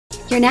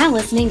You're now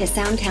listening to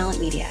Sound Talent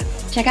Media.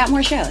 Check out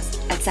more shows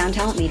at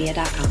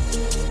soundtalentmedia.com.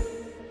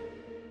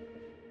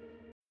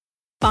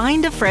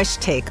 Find a fresh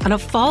take on a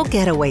fall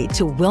getaway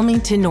to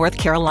Wilmington, North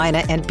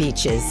Carolina and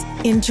beaches.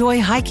 Enjoy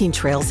hiking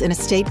trails in a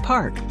state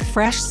park,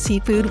 fresh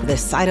seafood with a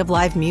side of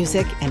live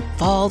music, and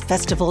fall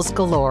festivals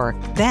galore.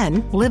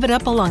 Then live it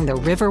up along the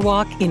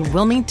Riverwalk in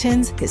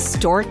Wilmington's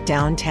historic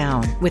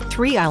downtown. With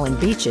 3 island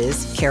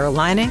beaches,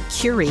 Carolina,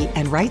 Curie,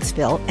 and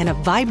Wrightsville, and a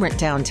vibrant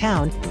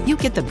downtown, you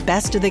get the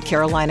best of the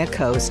Carolina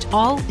coast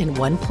all in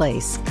one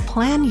place.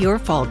 Plan your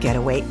fall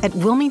getaway at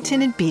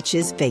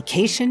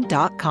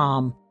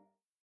WilmingtonandBeachesVacation.com.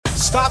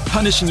 Stop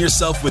punishing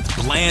yourself with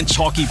bland,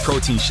 chalky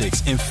protein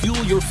shakes and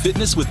fuel your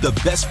fitness with the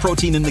best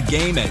protein in the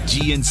game at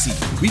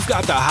GNC. We've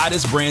got the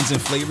hottest brands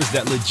and flavors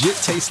that legit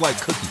taste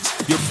like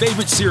cookies, your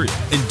favorite cereal,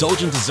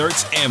 indulgent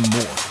desserts, and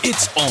more.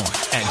 It's on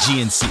at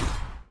GNC.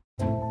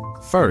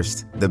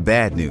 First, the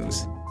bad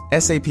news.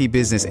 SAP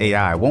Business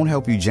AI won't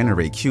help you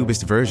generate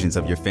cubist versions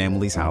of your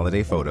family's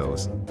holiday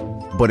photos.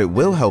 But it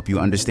will help you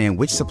understand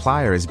which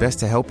supplier is best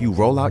to help you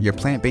roll out your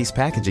plant-based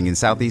packaging in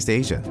Southeast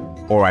Asia,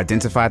 or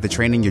identify the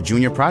training your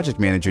junior project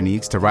manager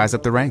needs to rise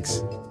up the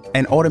ranks,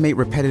 and automate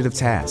repetitive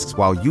tasks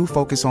while you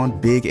focus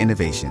on big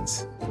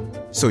innovations,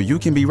 so you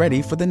can be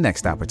ready for the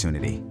next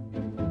opportunity.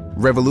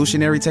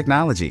 Revolutionary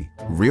technology,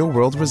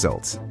 real-world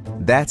results.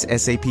 That's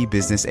SAP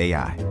Business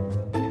AI.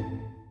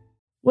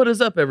 What is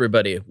up,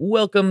 everybody?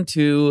 Welcome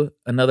to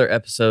another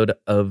episode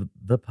of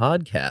the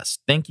podcast.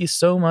 Thank you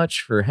so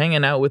much for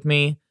hanging out with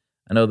me.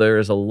 I know there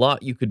is a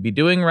lot you could be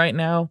doing right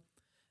now,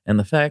 and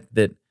the fact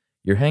that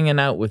you're hanging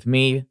out with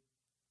me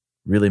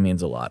really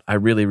means a lot. I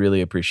really, really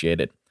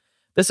appreciate it.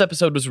 This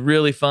episode was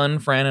really fun.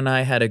 Fran and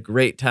I had a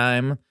great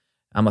time.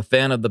 I'm a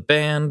fan of the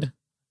band.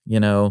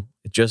 You know,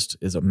 it just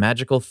is a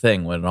magical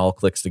thing when it all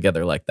clicks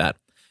together like that.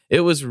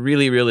 It was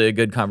really, really a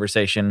good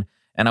conversation,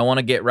 and I want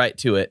to get right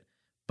to it.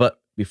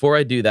 But before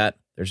I do that,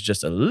 there's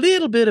just a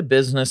little bit of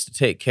business to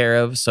take care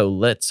of, so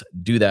let's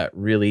do that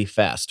really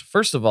fast.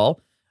 First of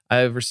all,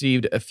 I've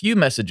received a few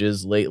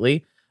messages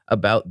lately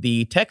about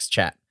the text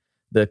chat,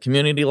 the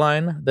community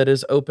line that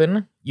is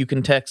open. You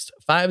can text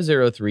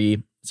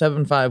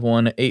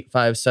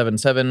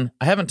 503-751-8577.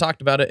 I haven't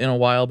talked about it in a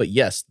while, but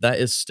yes, that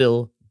is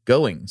still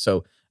going.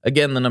 So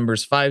again, the number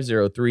is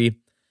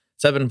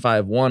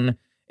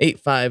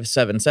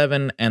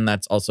 503-751-8577, and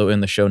that's also in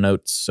the show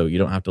notes, so you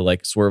don't have to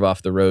swerve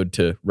off the road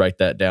to write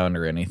that down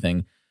or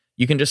anything.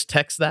 You can just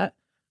text that,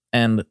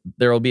 and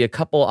there will be a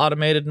couple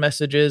automated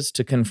messages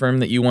to confirm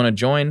that you want to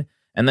join,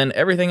 and then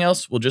everything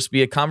else will just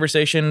be a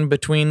conversation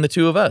between the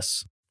two of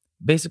us.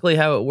 Basically,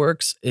 how it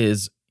works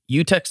is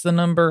you text the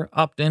number,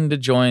 opt in to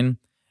join,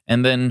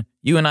 and then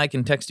you and I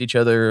can text each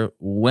other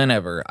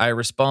whenever. I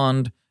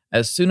respond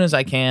as soon as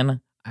I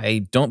can.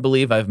 I don't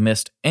believe I've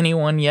missed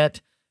anyone yet.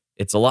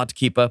 It's a lot to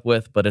keep up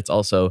with, but it's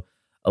also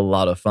a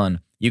lot of fun.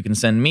 You can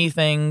send me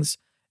things,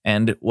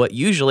 and what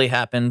usually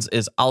happens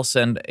is I'll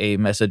send a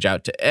message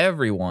out to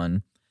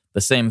everyone, the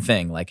same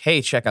thing, like,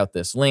 hey, check out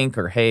this link,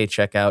 or hey,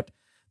 check out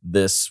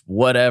this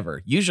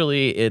whatever.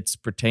 Usually it's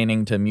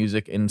pertaining to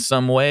music in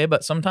some way,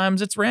 but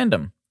sometimes it's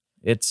random.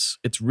 It's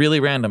really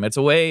random. It's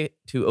a way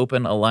to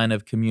open a line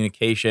of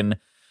communication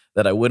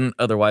that I wouldn't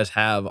otherwise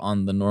have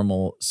on the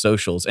normal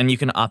socials. And you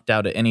can opt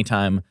out at any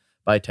time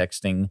by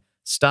texting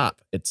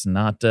stop. It's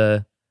not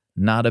a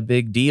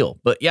big deal.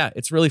 But yeah,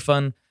 it's really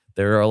fun.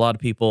 There are a lot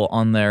of people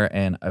on there,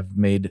 and I've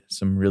made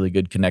some really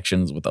good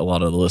connections with a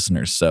lot of the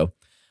listeners. So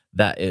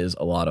that is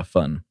a lot of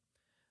fun.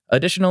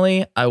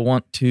 Additionally, I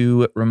want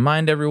to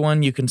remind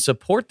everyone you can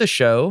support the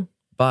show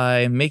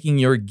by making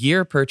your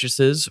gear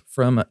purchases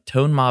from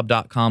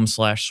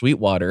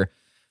tonemob.com/sweetwater.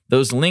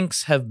 Those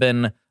links have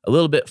been a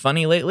little bit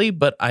funny lately,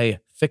 but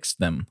I fixed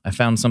them. I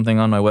found something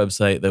on my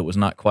website that was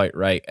not quite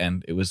right,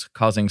 and it was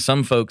causing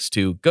some folks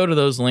to go to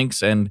those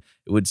links and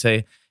it would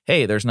say,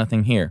 hey, there's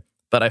nothing here,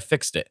 but I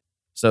fixed it.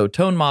 So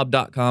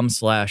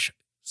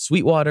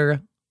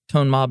tonemob.com/sweetwater,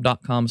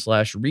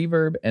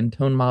 tonemob.com/reverb, and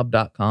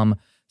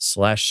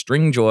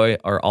tonemob.com/stringjoy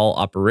are all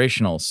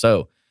operational.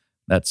 So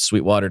that's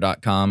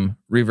sweetwater.com,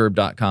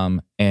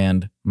 reverb.com,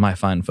 and my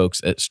fine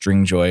folks at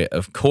Stringjoy,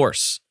 of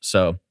course.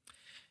 So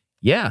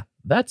yeah,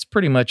 that's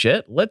pretty much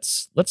it.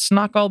 Let's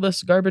knock all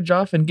this garbage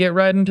off and get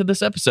right into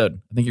this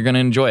episode. I think you're going to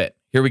enjoy it.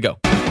 Here we go.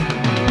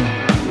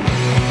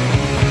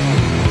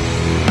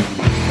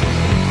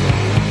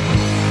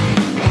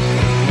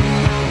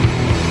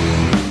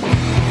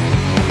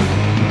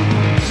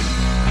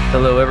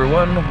 Hello,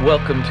 everyone.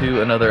 Welcome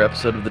to another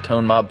episode of the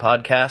Tone Mob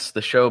Podcast,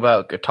 the show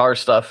about guitar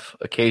stuff,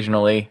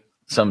 occasionally,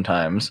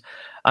 sometimes.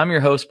 I'm your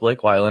host, Blake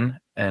Weiland,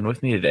 and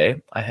with me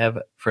today, I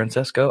have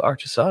Francesco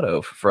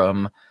Artusato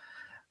from,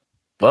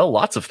 well,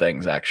 lots of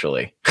things,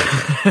 actually.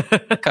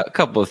 A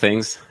couple of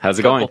things. How's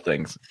it going? Couple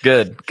things.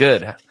 Good.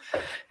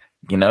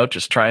 You know,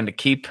 just trying to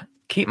keep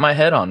my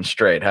head on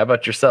straight. How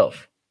about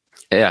yourself?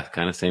 Yeah,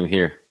 kind of same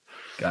here.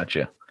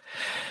 Gotcha.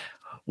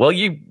 Well,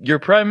 you're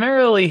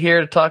primarily here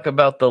to talk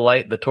about the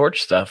light the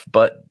torch stuff,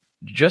 but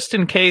just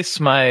in case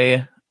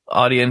my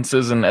audience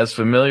isn't as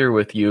familiar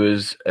with you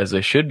as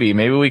they should be,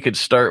 maybe we could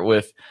start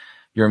with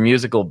your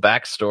musical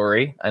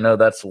backstory. I know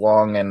that's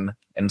long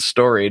and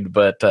storied,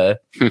 but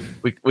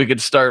we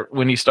could start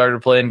when you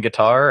started playing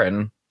guitar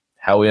and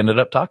how we ended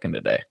up talking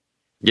today.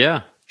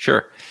 Yeah,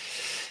 sure.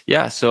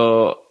 Yeah,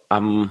 so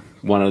I'm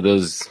one of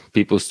those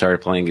people who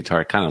started playing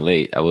guitar kind of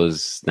late. I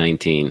was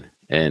 19,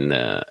 and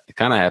it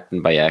kind of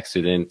happened by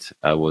accident.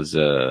 I was,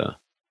 at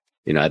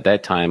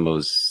that time, I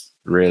was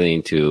really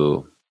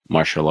into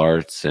martial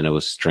arts, and I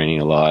was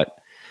training a lot.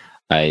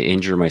 I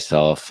injured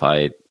myself.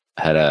 I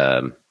had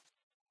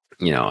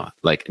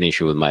like an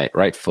issue with my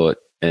right foot,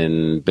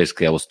 and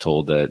basically I was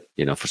told that,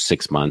 for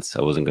 6 months,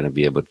 I wasn't going to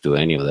be able to do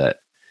any of that.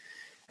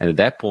 And at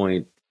that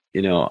point,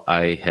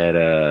 I had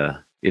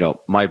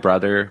my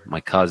brother,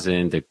 my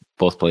cousin, they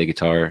both play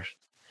guitar,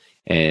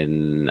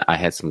 and I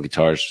had some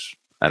guitars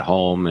at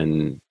home,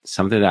 and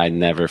something that I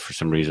never, for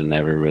some reason,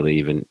 never really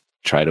even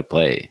tried to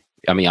play.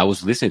 I mean, I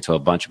was listening to a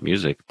bunch of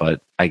music,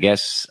 but I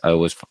guess I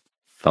always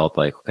felt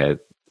like,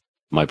 okay,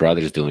 my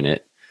brother's doing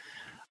it,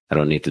 I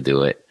don't need to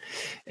do it.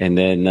 And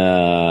then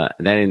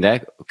in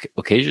that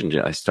occasion,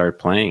 I started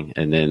playing,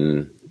 and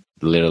then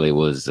literally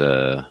was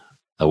a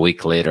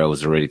week later, I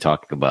was already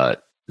talking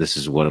about, this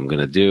is what I'm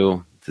going to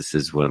do. This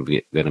is what I'm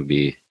going to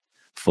be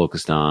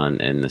focused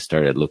on. And I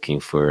started looking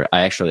for,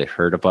 I actually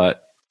heard about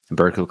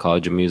Berklee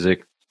College of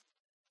Music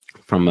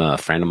from a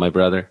friend of my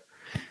brother.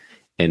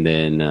 And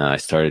then I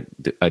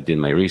did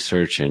my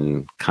research,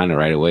 and kind of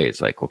right away,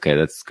 it's like, okay,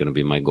 that's going to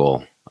be my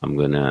goal. I'm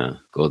going to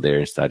go there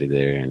and study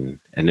there. And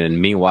then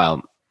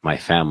meanwhile, my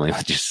family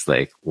was just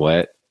like,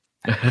 what?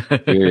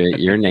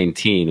 You're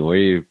 19.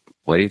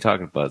 What are you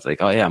talking about? It's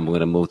like, oh yeah, I'm going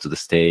to move to the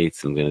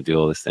States. I'm going to do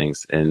all these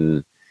things.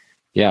 And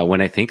yeah,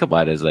 when I think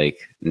about it, it's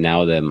like,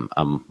 now that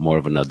I'm more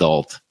of an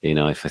adult,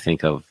 if I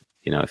think of,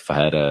 if I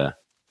had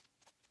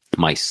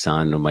my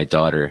son or my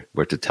daughter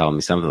were to tell me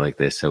something like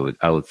this,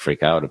 I would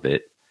freak out a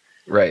bit.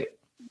 Right.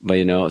 But,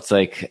 it's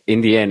like,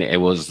 in the end,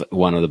 it was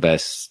one of the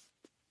best,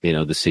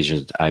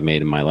 decisions I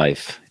made in my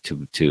life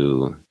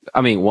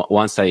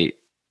once I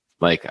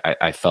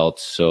felt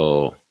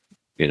so,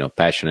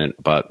 passionate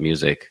about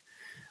music,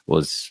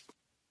 was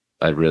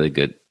a really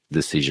good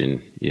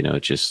decision,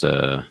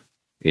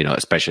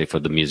 especially for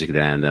the music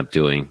that I ended up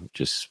doing.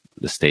 Just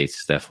the States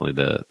is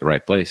definitely the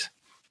right place.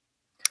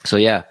 So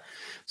yeah,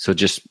 so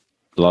just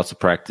lots of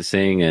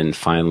practicing, and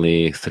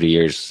finally 3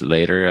 years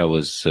later, I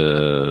was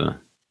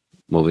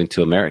moving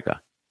to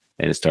America,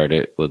 and it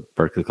started with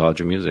Berklee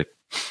College of Music.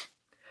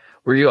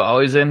 Were you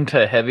always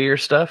into heavier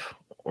stuff,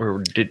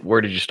 or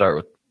where did you start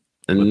with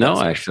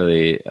No,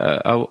 actually,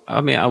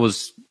 I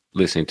was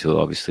listening to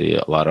obviously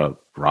a lot of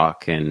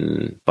rock,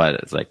 but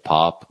it's like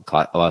pop,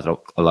 a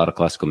lot of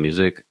classical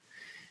music.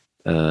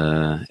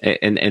 And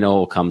it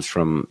all comes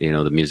from,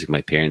 the music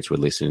my parents were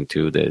listening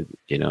to, the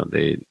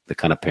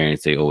kind of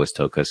parents, they always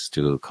took us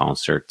to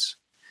concerts,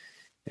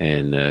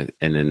 and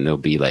then there'll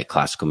be like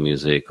classical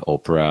music,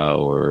 opera,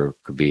 or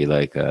could be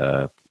like,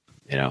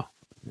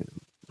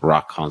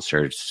 rock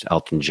concerts,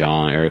 Elton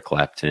John, Eric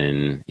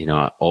Clapton,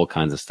 all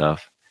kinds of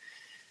stuff.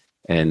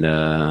 And,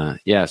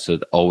 so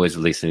always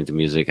listening to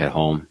music at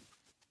home.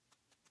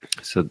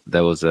 So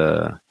that was,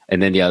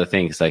 and then the other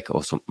thing is like,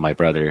 also my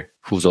brother,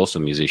 who's also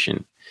a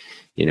musician,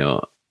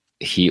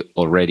 he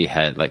already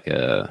had like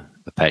a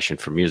passion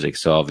for music.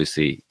 So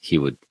obviously he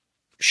would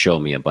show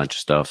me a bunch of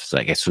stuff. So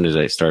like, as soon as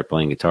I started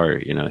playing guitar,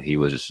 he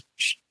was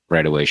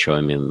right away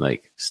showing me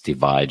like Steve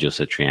Vai, Joe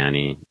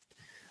Satriani,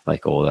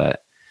 like all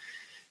that.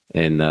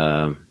 And,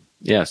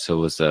 so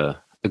it was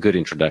a good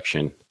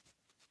introduction.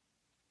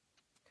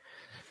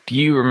 Do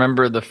you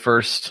remember the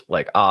first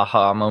like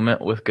aha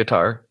moment with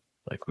guitar?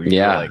 Like, were you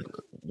like,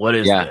 what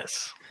is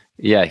this?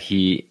 Yeah,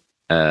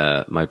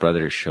 my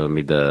brother showed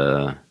me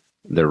the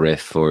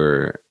riff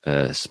for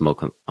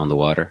Smoke on the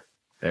Water.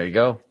 There you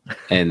go.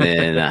 And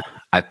then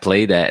I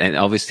played that, and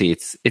obviously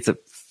it's a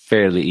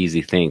fairly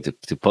easy thing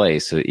to play.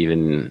 So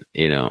even,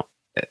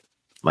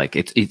 like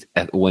it's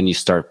when you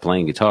start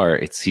playing guitar,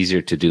 it's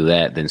easier to do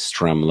that than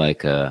strum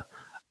like a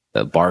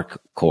bark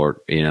chord,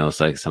 it's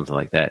like something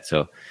like that.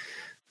 So,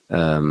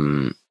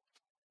 so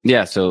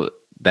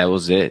that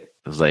was it.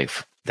 I was like,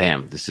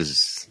 damn, this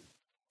is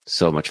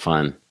so much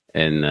fun.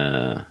 And,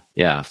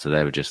 after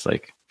that, we just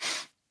like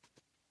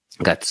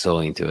got so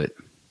into it.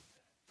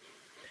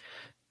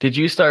 Did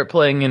you start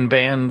playing in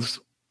bands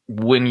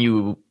when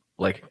you,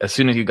 like, as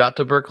soon as you got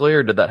to Berklee,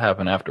 or did that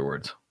happen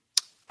afterwards?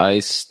 I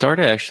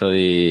started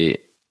actually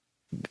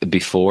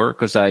before,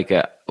 because like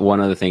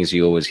one of the things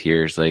you always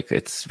hear is like,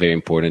 it's very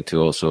important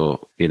to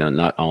also,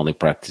 not only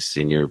practice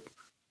in your,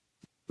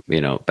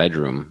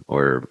 bedroom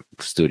or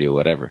studio,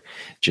 whatever,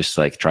 just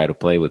like try to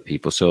play with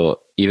people.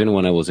 So even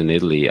when I was in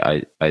Italy,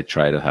 I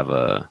try to have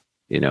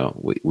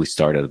we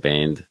started a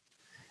band,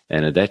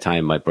 and at that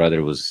time my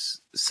brother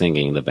was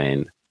singing in the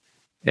band,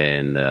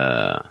 and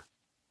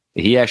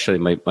he actually,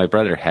 my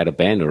brother had a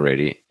band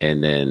already,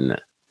 and then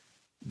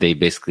they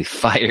basically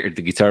fired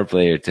the guitar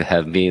player to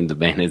have me in the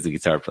band as the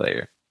guitar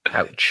player.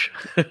 Ouch.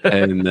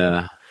 And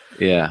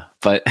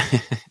but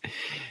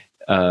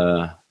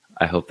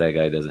I hope that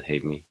guy doesn't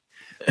hate me.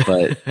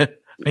 But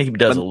Maybe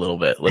does a little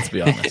bit. Let's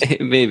be honest.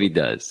 Maybe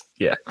does.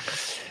 Yeah.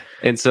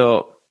 And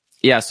so,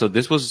 so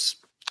this was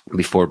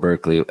before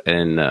Berkeley.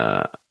 And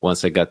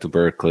once I got to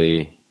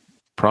Berkeley,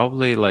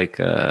 probably like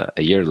a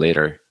year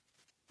later,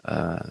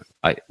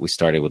 we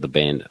started with the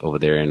band over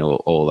there, and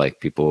all like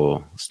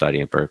people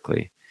studying at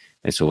Berkeley.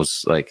 And so it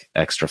was like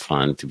extra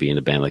fun to be in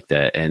a band like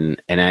that.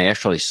 And I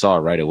actually saw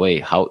right away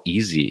how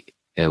easy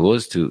it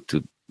was to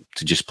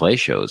just play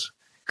shows.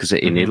 Because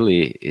in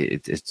Italy,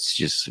 it's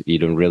just, you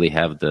don't really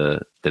have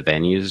the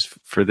venues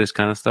for this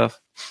kind of stuff.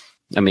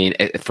 I mean,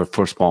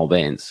 for small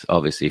bands,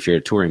 obviously, if you're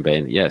a touring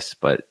band, yes,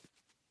 but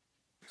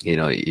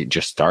you're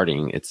just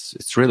starting.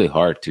 It's really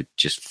hard to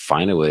just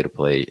find a way to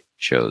play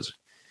shows.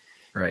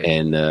 Right.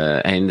 And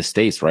in the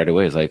States right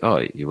away, it's like,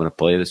 oh, you want to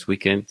play this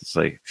weekend? It's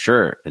like,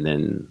 sure. And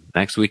then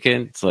next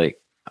weekend, it's like,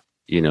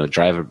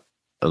 drive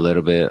a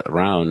little bit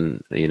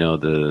around,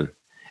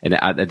 and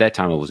at that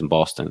time I was in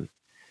Boston.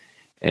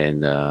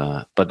 And,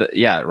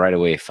 right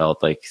away it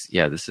felt like,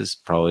 this is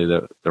probably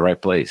the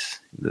right place.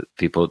 The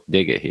people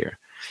dig it here.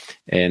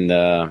 And,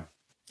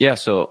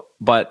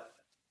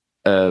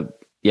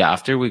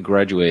 after we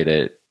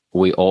graduated,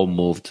 we all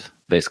moved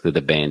basically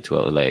the band to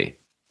LA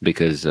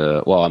because,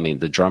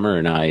 the drummer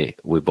and I,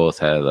 we both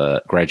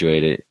have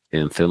graduated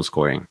in film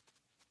scoring.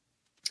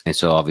 And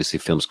so obviously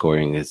film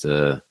scoring is,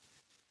 you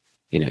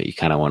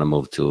kind of want to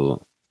move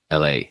to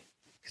LA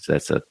because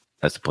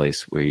that's a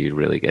place where you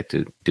really get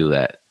to do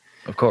that.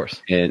 Of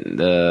course. And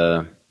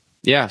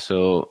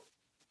so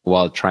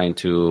while trying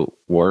to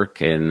work,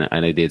 and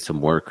I did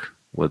some work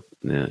with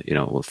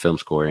with film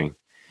scoring,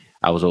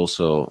 I was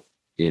also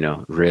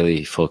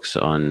really focused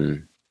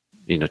on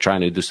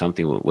trying to do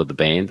something with the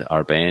band,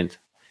 our band.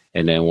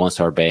 And then once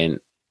our band,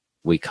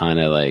 we kind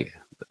of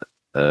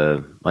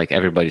like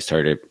everybody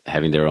started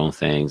having their own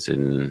things,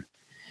 and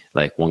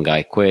like one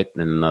guy quit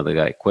and another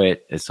guy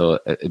quit, and so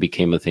it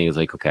became a thing. It's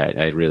like, okay,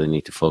 I really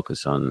need to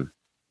focus on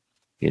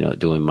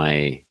doing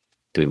my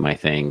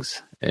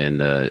things.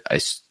 And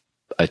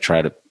I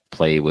try to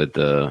play with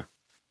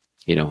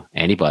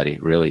anybody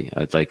really.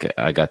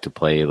 I got to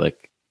play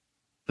like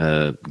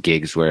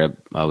gigs where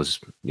I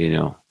was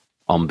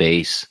on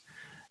bass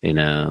in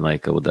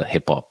with a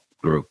hip hop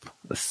group,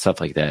 stuff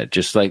like that,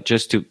 just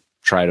to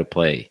try to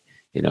play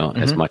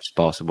as much as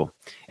possible,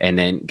 and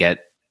then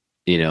get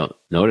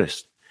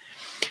noticed.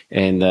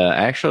 And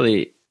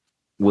actually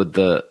with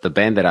the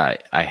band that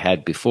I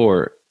had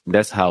before,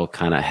 that's how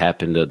kind of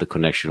happened the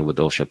connection with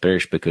Old Shall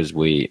Perish, because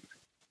we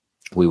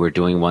were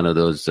doing one of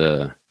those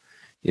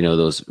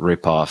those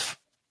rip-off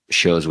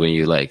shows when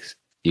you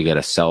got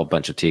to sell a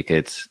bunch of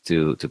tickets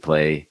to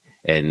play.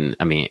 And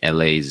I mean,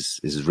 LA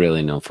is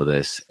really known for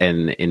this.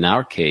 And in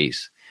our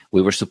case,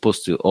 we were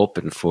supposed to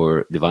open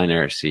for Divine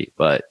Heresy,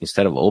 but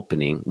instead of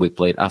opening, we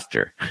played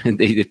after.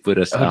 They did put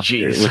us after,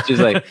 geez. Which is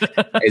like,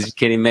 as you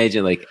can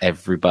imagine, like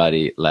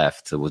everybody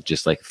left. It was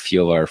just like a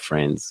few of our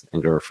friends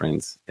and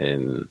girlfriends,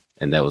 and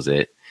that was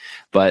it.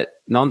 But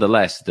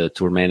nonetheless, the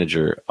tour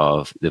manager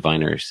of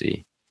Divine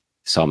Heresy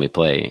saw me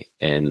play,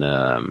 and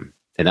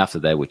after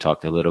that we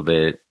talked a little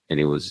bit, and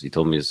he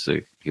told me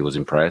he was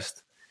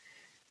impressed,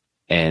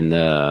 and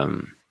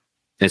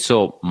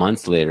so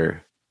months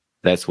later,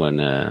 that's when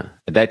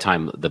at that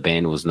time the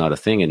band was not a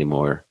thing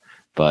anymore,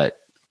 but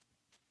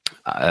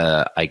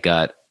I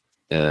got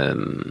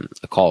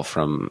a call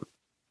from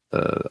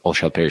All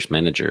Shall Perish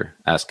manager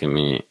asking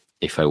me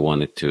if I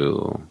wanted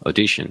to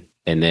audition.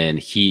 And then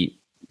he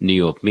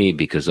knew of me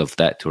because of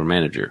that tour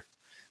manager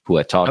who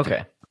had talked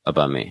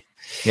about me.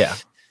 Yeah.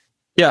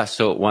 Yeah.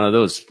 So one of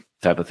those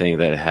type of things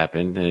that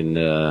happened. And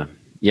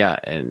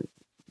and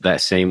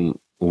that same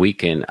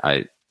weekend,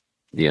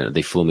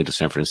 they flew me to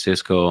San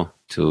Francisco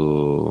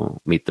to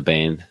meet the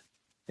band.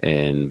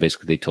 And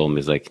basically they told me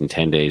it's like in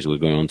 10 days we're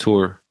going on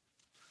tour.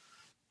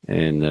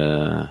 And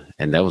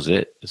that was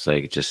it. It's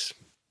like just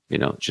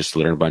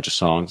learn a bunch of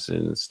songs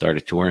and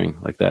started touring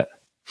like that.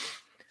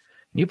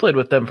 You played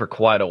with them for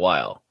quite a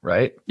while,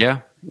 right?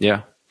 Yeah.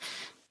 That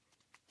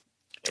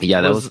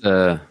was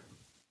a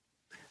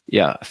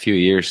few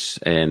years.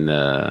 And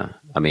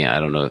I mean, I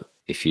don't know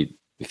if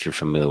you're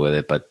familiar with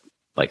it, but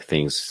like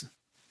things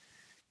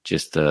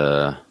just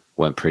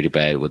went pretty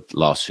bad with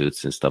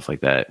lawsuits and stuff like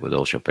that with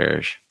Old Shall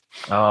Perish.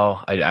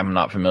 Oh, I'm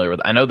not familiar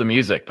with it. I know the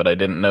music, but I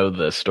didn't know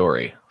the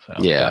story. So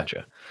yeah.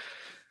 Gotcha.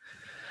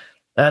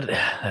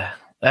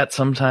 That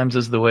sometimes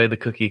is the way the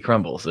cookie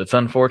crumbles. It's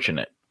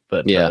unfortunate.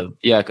 But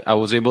I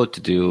was able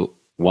to do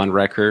one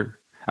record.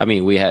 I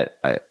mean,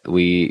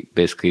 we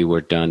basically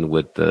were done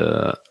with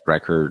the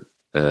record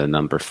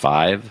number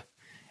 5,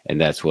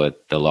 and that's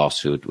what the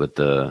lawsuit with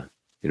the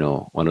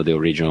one of the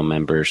original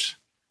members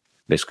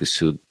basically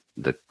sued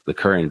the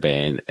current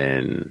band,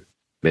 and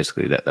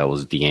basically that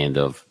was the end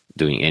of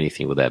doing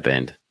anything with that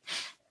band.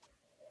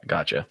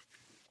 Gotcha.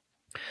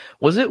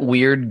 Was it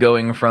weird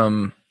going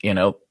from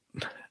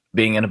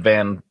being in a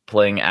band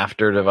playing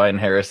after Divine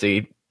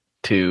Heresy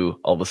to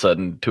all of a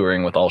sudden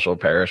touring with All Shall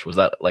Perish? Was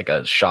that like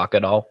a shock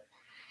at all?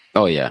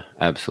 Oh yeah,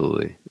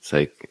 absolutely. It's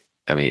like,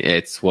 I mean,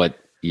 it's what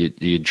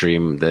you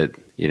dream that,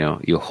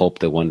 you hope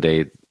that one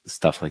day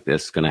stuff like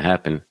this is going to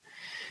happen.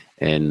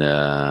 And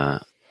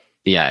and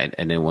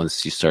then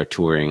once you start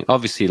touring,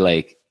 obviously,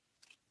 like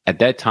at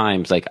that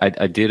time, like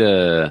I did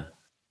a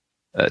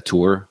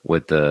tour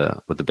with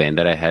the band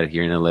that I had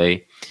here in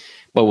LA,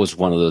 but it was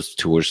one of those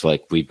tours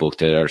like we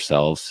booked it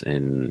ourselves,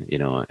 and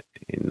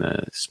in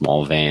a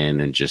small van,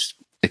 and just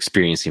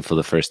experiencing for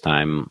the first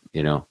time,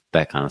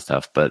 that kind of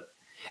stuff.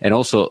 And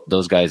also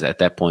those guys at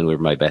that point were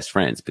my best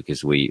friends,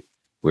 because we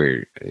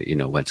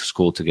went to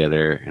school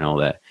together and all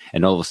that.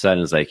 And all of a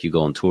sudden it's like you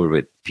go on tour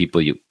with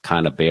people you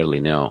kind of barely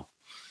know.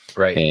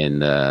 Right.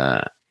 And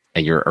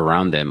you're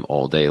around them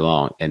all day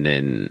long. And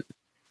then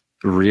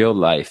real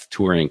life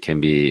touring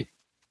can be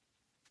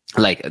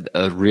like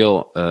a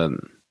real,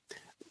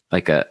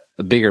 like a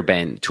bigger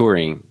band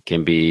touring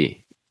can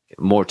be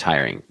more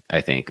tiring,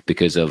 I think,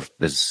 because of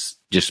there's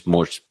just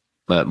more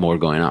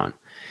going on.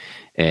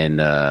 And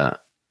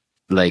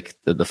like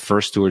the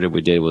first tour that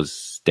we did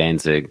was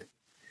Danzig.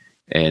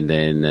 And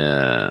then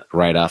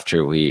right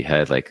after we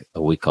had like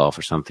a week off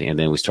or something. And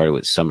then we started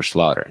with Summer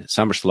Slaughter.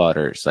 Summer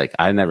Slaughter is like,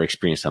 I never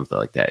experienced something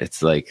like that.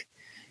 It's like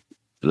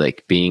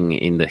being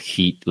in the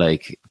heat,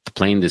 like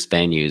playing these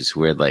venues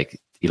where like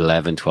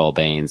 11, 12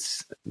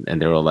 bands,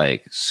 and they're all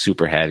like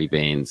super heavy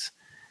bands.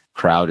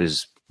 Crowd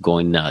is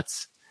going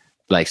nuts.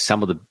 Like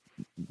some of the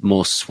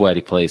most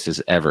sweaty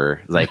places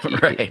ever. Like,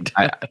 right.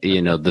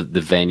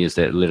 The venues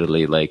that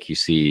literally like you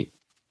see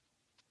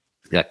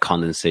that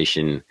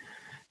condensation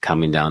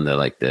coming down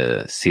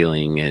the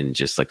ceiling and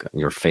just like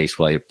your face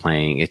while you're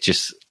playing. It's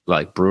just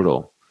like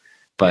brutal,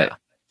 but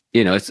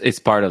it's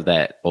part of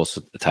that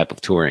also, the type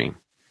of touring.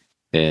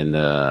 And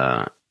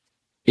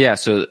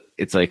so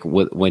it's like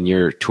when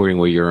you're touring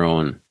with your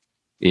own,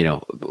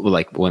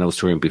 like when I was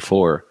touring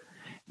before,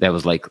 that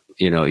was like,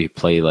 you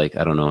play like,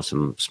 I don't know,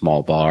 some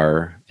small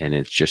bar, and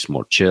it's just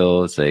more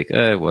chill. It's like,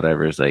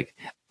 whatever. It's like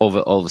all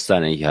of a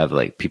sudden you have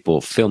like people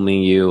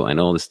filming you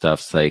and all this stuff.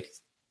 It's like,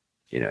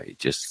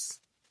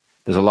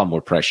 there's a lot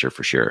more pressure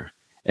for sure.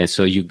 And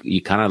so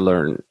you kind of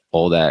learn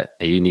all that,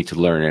 and you need to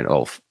learn it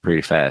all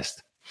pretty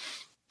fast.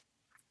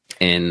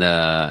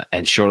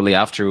 And shortly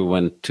after we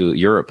went to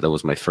Europe, that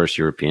was my first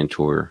European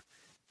tour.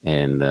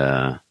 And,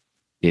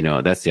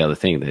 that's the other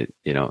thing that,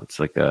 it's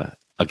like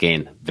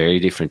again, very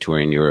different tour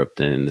in Europe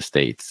than in the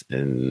States.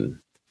 And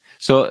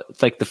so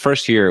it's like the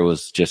first year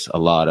was just a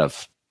lot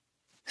of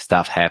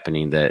stuff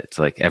happening that it's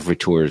like every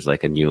tour is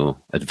like a new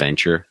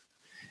adventure.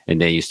 And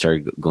then you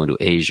start going to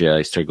Asia,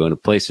 you start going to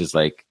places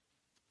like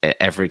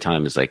every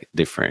time is like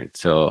different.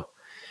 So,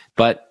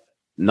 but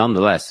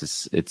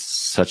nonetheless, it's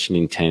such an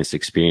intense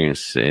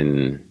experience,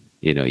 and,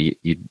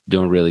 you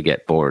don't really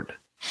get bored.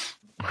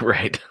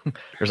 Right.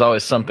 There's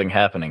always something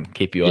happening,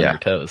 keep you on your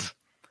toes.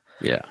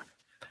 Yeah.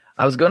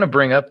 I was going to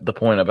bring up the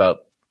point about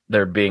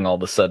there being all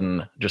of a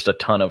sudden just a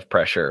ton of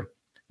pressure.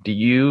 Do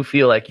you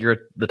feel like you're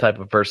the type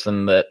of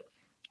person that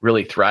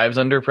really thrives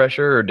under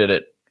pressure, or did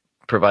it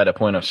provide a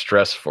point of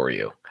stress for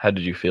you? How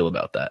did you feel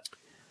about that?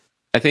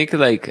 I think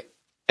like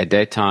at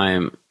that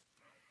time,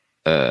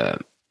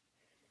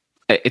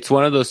 it's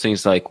one of those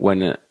things like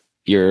when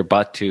you're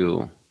about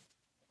to,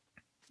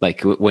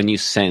 like when you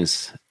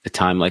sense a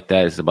time like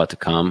that is about to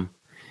come,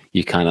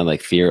 you kind of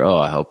like fear,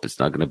 I hope it's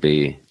not going to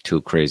be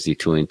too crazy,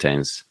 too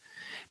intense.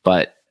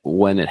 But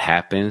when it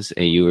happens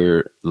and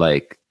you're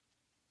like,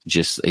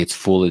 just, it's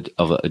full of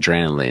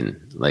adrenaline,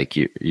 like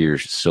you're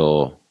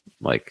so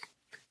like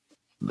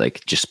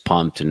just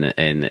pumped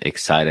and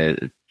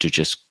excited to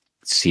just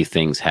see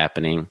things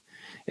happening.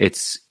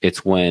 It's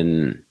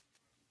when,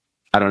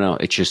 I don't know,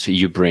 it's just,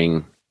 you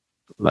bring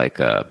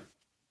like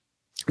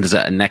there's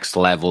a next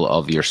level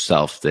of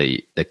yourself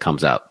that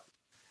comes out.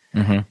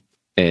 Mm-hmm.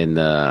 And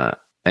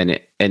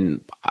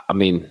I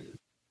mean,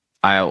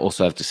 I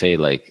also have to say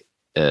like,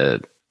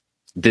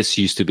 this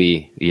used to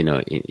be, in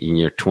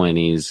your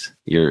 20s,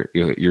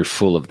 you're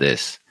full of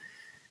this.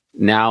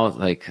 Now,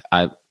 like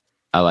I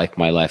like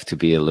my life to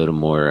be a little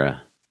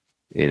more,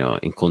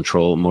 in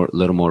control, a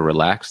little more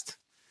relaxed.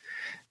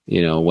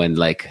 When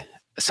like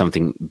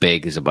something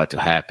big is about to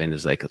happen,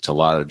 it's a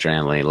lot of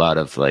adrenaline, a lot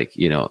of like,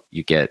 you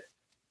get,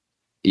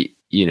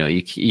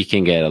 you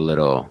can get a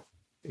little,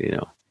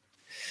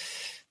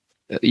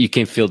 you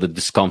can feel the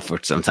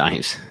discomfort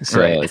sometimes. So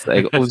right. It's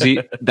like, it was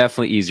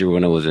definitely easier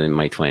when I was in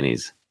my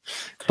 20s.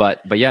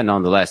 But yeah,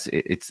 nonetheless,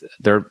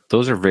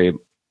 those are very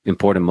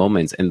important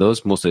moments, and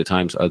those most of the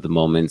times are the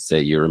moments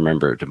that you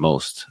remember the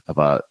most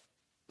about.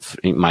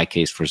 In my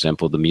case, for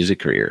example, the music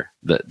career,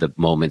 the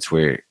moments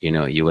where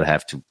you would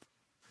have to,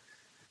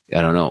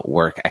 I don't know,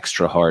 work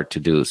extra hard to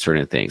do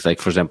certain things. Like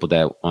for example,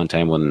 that one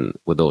time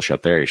with Old Shall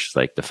Perish,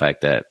 like the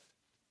fact that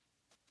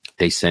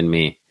they send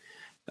me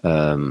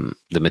the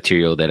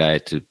material that I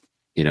had to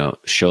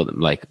show them,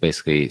 like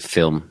basically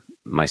film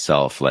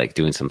myself, like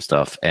doing some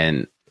stuff,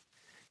 and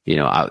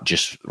I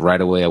just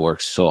right away I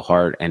worked so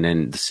hard, and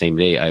then the same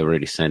day I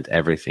already sent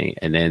everything,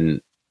 and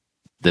then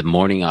the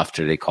morning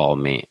after they called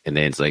me, and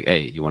then it's like,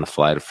 hey, you want to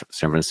fly to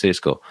San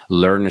Francisco,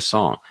 learn a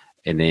song,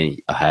 and then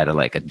I had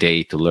like a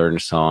day to learn a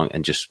song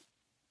and just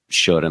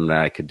showed them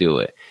that I could do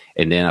it.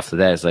 And then after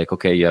that, it's like,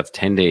 okay, you have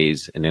 10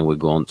 days, and then we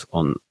go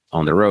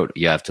on the road.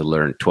 You have to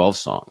learn 12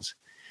 songs.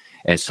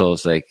 And so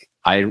it's like,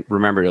 I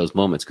remember those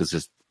moments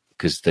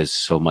because there's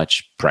so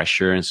much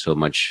pressure and so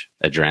much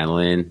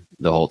adrenaline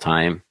the whole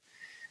time.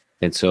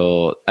 And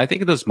so I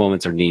think those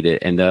moments are needed.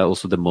 And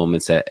also the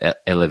moments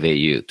that elevate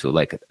you to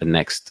like a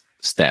next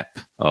step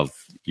of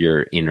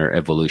your inner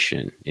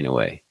evolution in a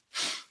way.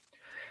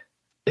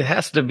 It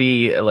has to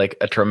be like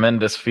a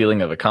tremendous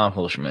feeling of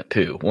accomplishment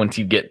too. Once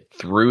you get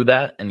through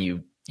that and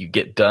you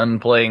get done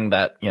playing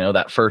that,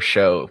 that first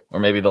show or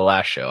maybe the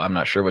last show, I'm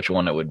not sure which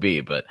one it would be,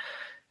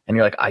 and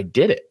you're like, I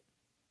did it.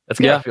 That's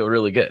gotta feel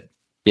really good.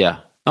 Yeah.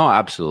 Oh,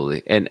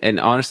 absolutely. And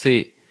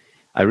honestly,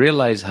 I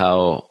realize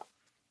how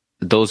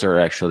those are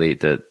actually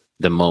the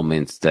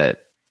moments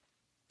that,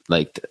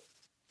 like,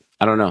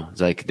 I don't know,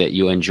 it's like that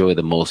you enjoy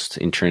the most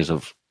in terms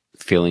of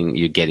feeling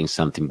you're getting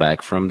something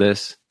back from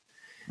this.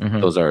 Mm-hmm.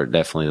 Those are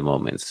definitely the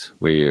moments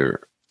where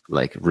you're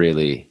like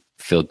really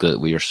feel good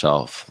with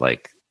yourself.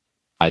 Like,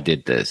 I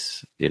did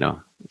this,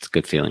 it's a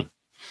good feeling.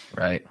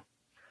 Right.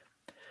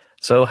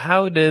 So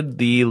how did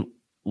the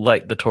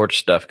Light the Torch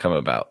stuff come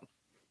about?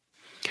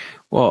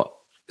 Well,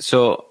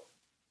 so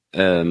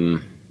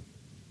tours,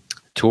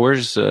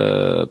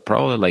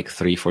 probably like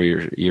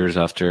 3-4 years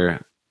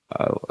after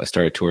I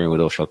started touring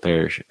with All Shall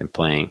Perish and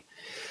playing,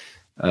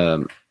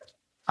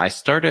 I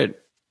started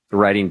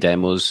writing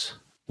demos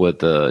with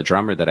the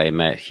drummer that I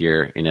met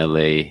here in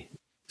LA,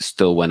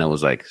 still when I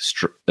was like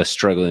a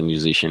struggling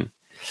musician.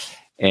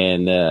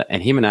 And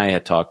him and I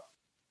had talked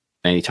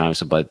many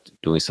times about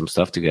doing some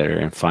stuff together.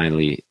 And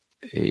finally,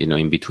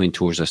 in between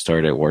tours, I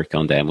started working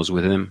on demos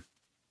with him.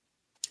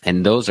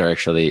 And those are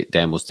actually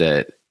demos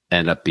that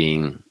end up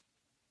being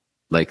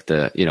like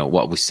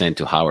what we sent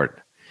to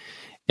Howard.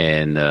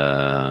 And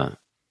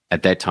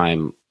at that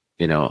time,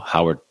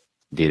 Howard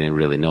didn't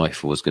really know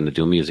if he was going to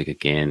do music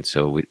again.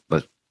 So he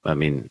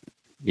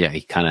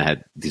kind of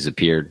had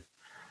disappeared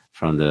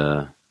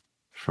from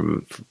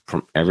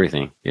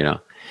everything,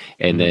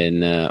 And mm-hmm.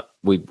 then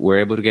we were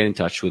able to get in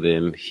touch with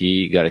him.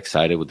 He got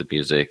excited with the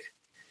music.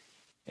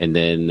 And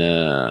then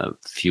a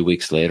few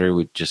weeks later,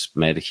 we just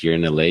met here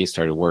in LA,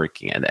 started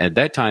working. And at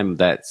that time,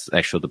 that's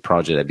actually the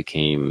project that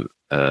became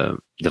Devil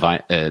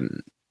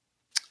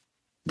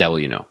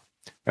You Know,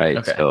 right?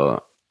 Okay.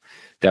 So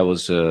that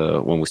was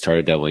when we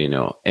started Devil You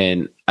Know.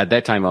 And at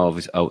that time, I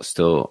was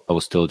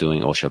still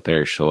doing All Shall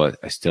Perish, so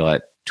I still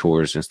had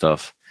tours and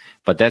stuff.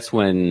 But that's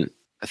when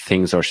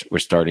things were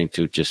starting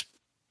to just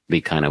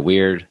be kind of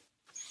weird.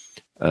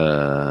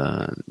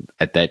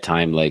 At that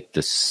time, like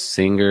the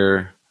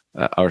singer,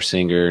 our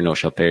singer, No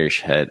Shall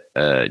Perish, had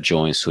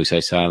joined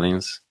Suicide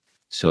Silence,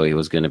 so he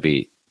was going to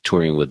be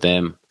touring with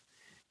them.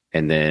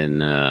 And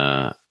then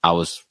I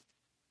was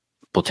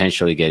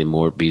potentially getting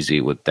more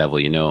busy with Devil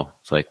You Know,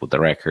 it's like with the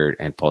record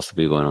and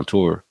possibly going on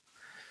tour.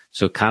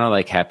 So it kind of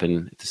like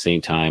happened at the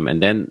same time.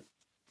 And then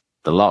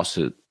the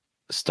lawsuit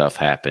stuff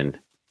happened.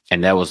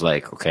 And that was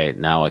like, okay,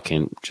 now I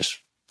can just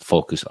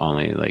focus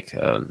only like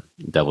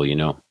Devil You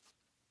Know.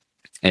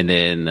 And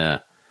then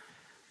a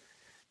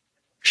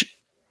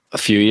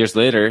few years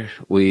later,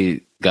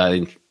 we got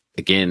in,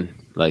 again,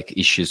 like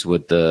issues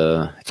with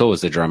it's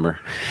always the drummer.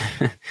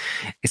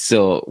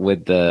 So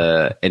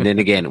and then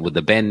again with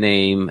the band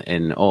name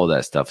and all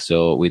that stuff.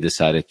 So we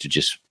decided to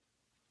just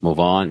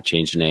move on,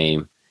 change the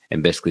name,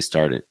 and basically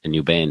start a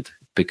new band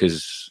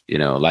because,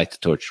 Light the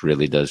Torch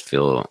really does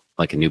feel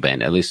like a new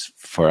band. At least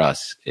for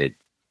us,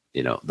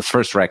 the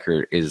first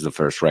record is the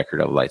first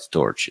record of Light the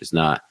Torch. It's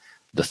not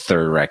the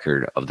third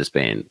record of this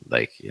band,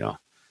 like,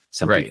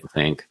 some people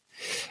think.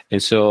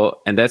 And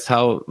that's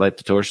how Light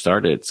the Torch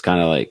started. It's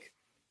kind of like,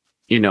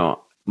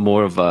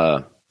 more of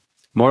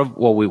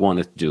what we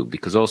wanted to do,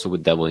 because also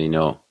with Devil You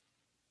Know,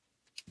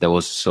 there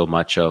was so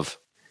much of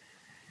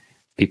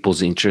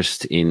people's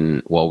interest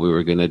in what we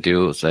were going to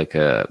do. It's like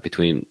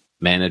between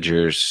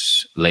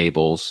managers,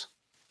 labels,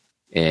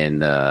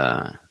 and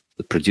the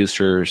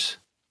producers,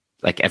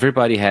 like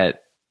everybody had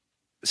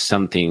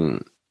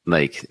something,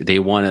 like they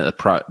wanted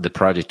the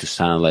project to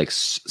sound like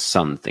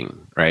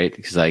something, right?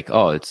 It's like,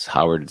 oh, it's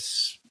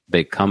Howard's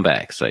big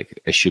comebacks.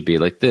 Like, it should be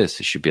like this,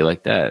 it should be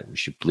like that. We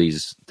should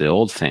please the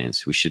old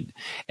fans. We should.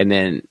 And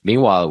then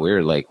meanwhile, we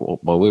were like,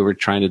 well, we were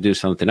trying to do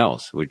something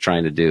else. We're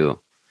trying to do,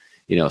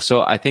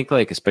 so I think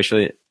like,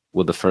 especially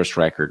with the first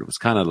record, it was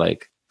kind of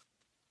like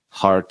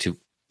hard to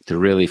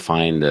really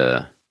find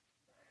a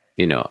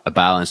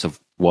balance of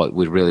what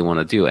we really want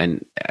to do.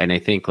 And I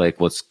think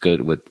like what's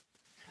good with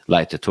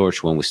Light the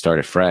Torch, when we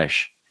started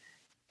fresh,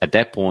 at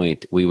that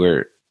point we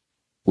were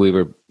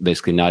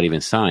basically not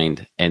even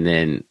signed, and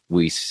then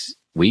we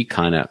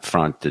kind of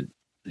fronted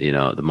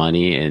the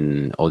money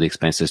and all the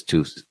expenses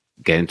to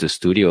get into the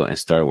studio and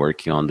start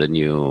working on the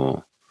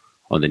new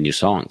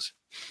songs,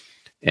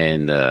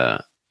 and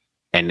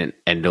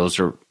those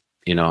are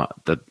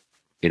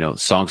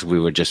songs we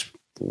were just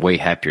way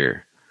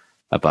happier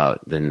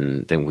about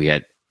than we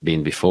had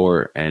been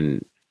before.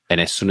 And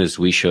as soon as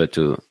we showed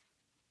to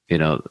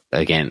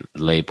again,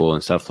 label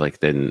and stuff, like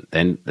then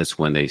that's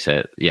when they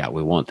said, yeah,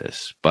 we want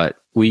this. But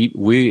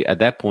we at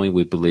that point,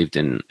 we believed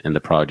in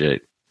the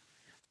project,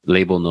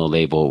 label, no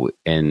label,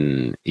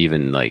 and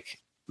even like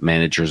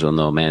managers or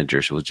no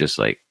managers, was just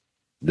like,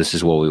 this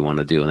is what we want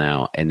to do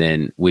now. And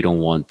then we don't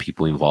want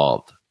people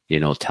involved,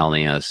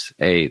 telling us,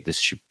 hey, this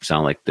should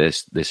sound like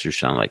this should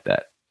sound like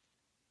that.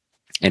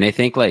 And I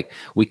think like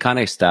we kind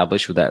of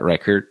established with that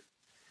record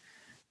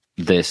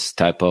this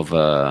type of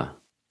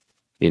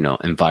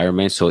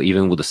environment. So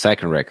even with the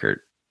second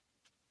record,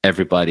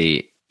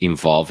 everybody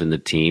involved in the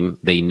team,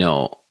 they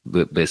know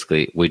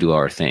basically we do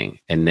our thing,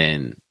 and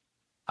then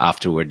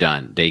after we're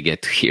done, they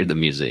get to hear the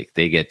music.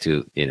 They get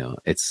to,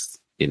 it's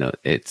a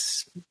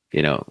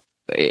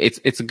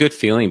good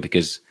feeling,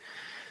 because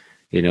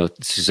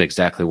this is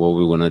exactly what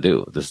we want to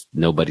do. There's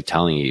nobody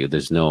telling you.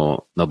 There's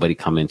nobody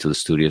coming to the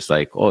studio. It's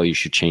like, oh, you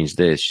should change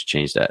this,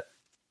 change that.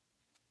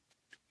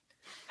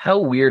 How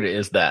weird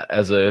is that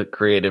as a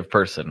creative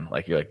person?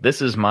 Like, you're like,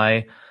 this is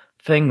my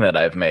thing that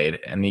I've made,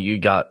 and you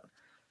got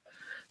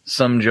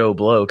some Joe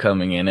Blow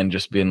coming in and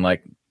just being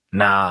like,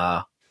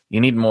 nah,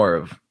 you need more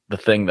of the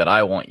thing that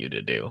I want you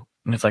to do.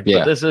 And it's like,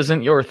 but this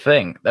isn't your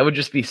thing. That would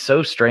just be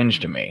so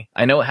strange to me.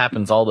 I know it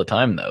happens all the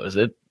time, though. Is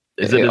it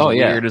as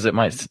weird as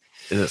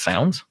it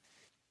sounds?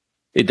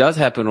 It does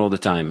happen all the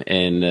time,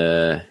 and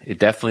it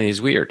definitely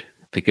is weird,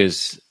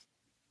 because,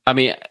 I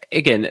mean,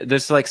 again,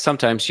 there's like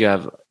sometimes you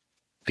have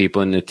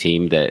people in the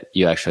team that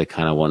you actually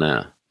kind of want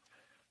to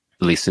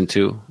listen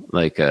to,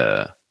 like,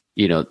 for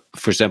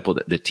example,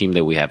 the team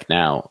that we have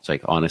now. It's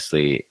like,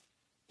 honestly,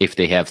 if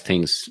they have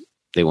things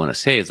they want to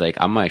say, it's like,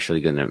 I'm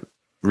actually going to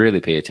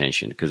really pay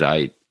attention, because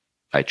I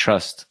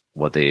trust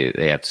what they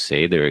have to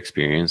say, their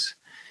experience.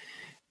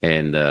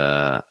 And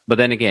but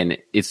then again,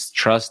 it's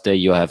trust that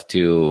you have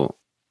to,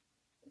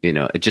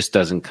 it just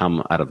doesn't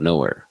come out of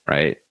nowhere,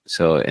 right?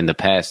 So in the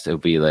past, it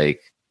would be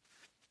like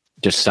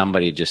just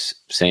somebody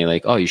just saying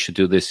like, oh, you should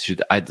do this.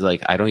 I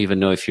don't even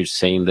know if you're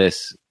saying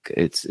this.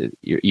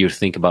 You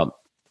think about,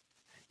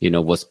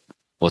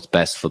 what's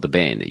best for the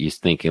band. You're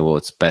thinking, well,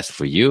 it's best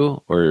for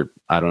you, or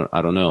I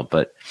don't know.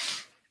 But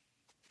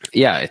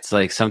yeah, it's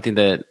like something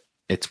that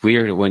it's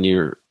weird when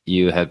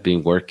you have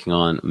been working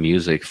on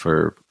music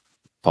for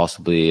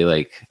possibly,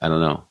 like, I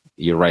don't know,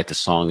 you write the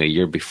song a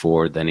year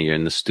before, then you're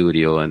in the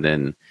studio, and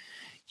then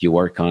you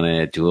work on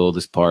it, do all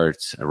these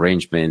parts,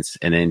 arrangements,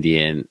 and in the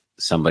end,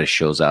 somebody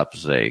shows up,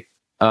 is like,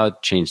 oh,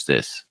 change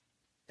this.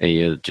 And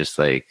you're just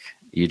like,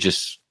 you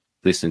just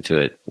listen to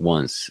it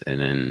once,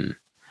 and then,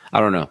 I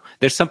don't know.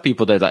 There's some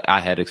people that, like, I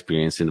had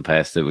experience in the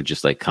past that would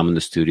just like come in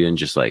the studio and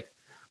just like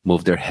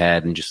move their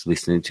head and just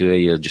listening to it.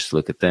 You'll just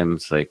look at them.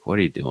 It's like, what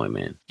are you doing,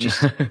 man?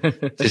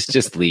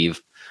 Just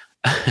leave.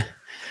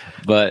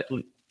 But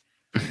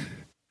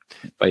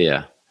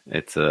yeah,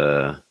 it's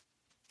at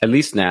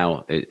least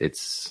now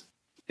it's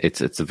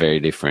a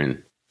very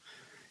different,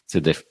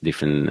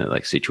 different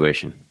like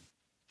situation.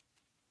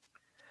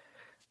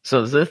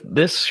 So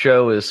this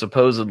show is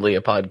supposedly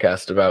a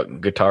podcast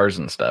about guitars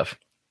and stuff.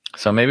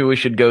 So maybe we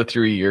should go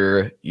through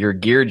your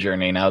gear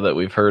journey now that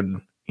we've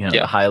heard,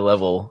 the high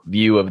level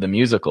view of the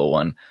musical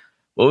one.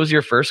 What was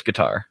your first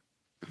guitar?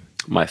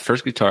 My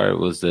first guitar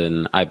was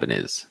an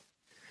Ibanez,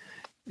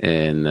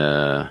 and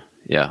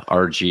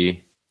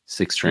RG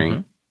 6-string.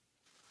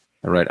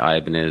 Mm-hmm. I read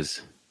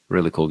Ibanez,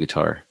 really cool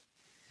guitar,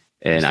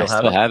 and I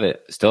still have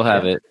it. Still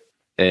have it,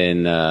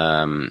 and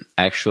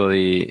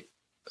actually,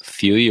 a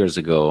few years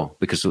ago,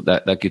 because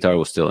that guitar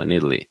was still in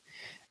Italy,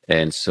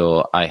 and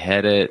so I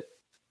had it.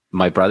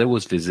 My brother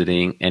was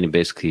visiting, and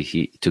basically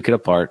he took it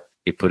apart.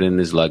 He put it in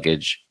his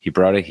luggage. He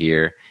brought it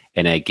here,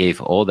 and I gave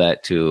all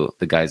that to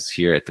the guys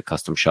here at the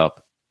custom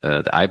shop,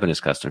 the Ibanez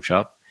custom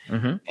shop.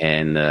 Mm-hmm.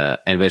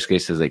 And basically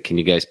says like, can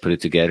you guys put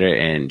it together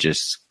and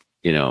just,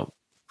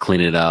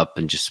 clean it up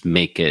and just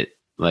make it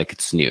like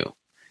it's new.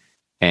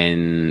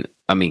 And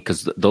I mean,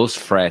 cause those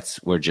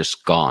frets were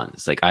just gone.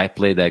 It's like, I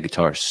played that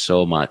guitar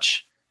so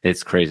much.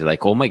 It's crazy.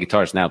 Like all my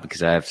guitars now,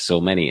 because I have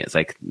so many, it's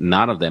like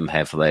none of them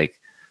have like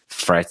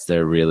frets that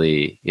are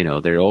really,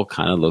 they're all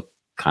kind of look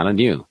kind of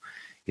new,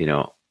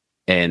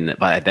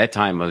 but at that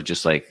time I was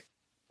just like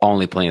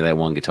only playing that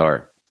one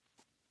guitar.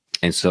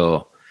 And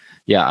so,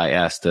 yeah, I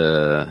asked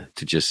to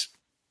just,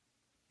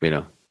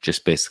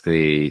 just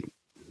basically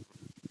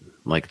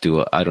like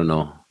do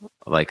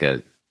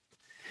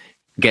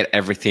get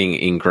everything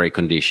in great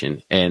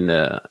condition. And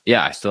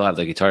I still have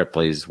the guitar. It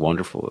plays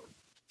wonderful.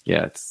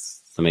 Yeah,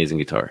 it's amazing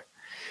guitar.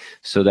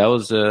 So that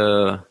was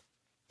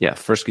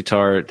first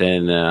guitar.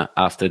 Then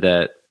after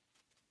that,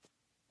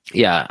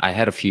 I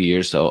had a few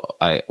years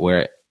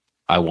where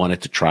I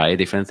wanted to try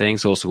different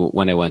things. Also,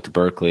 when I went to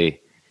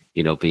Berkeley,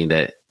 being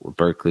that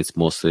Berkeley, it's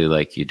mostly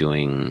like you're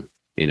doing,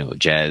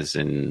 jazz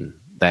and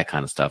that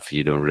kind of stuff.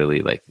 You don't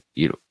really like,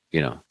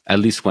 at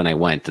least when I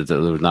went,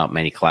 there were not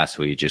many classes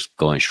where you just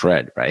go and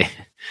shred, right?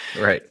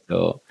 Right.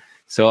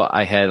 So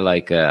I had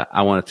like,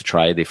 I wanted to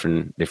try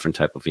different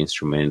type of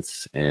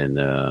instruments,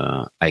 and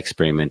I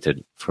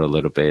experimented for a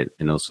little bit.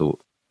 And also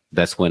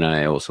that's when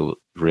I also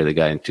really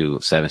got into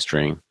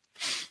 7-string.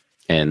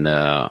 And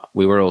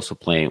we were also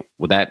playing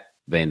with that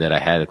band that I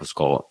had. It was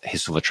called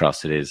Hiss of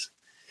Atrocities.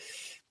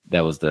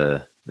 That was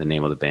the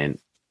name of the band.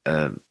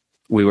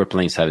 We were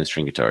playing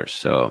 7-string guitars.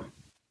 So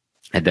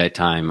at that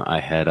time, I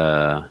had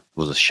it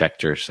was a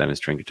Schecter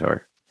 7-string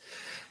guitar.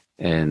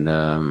 And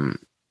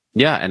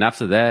and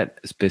after that,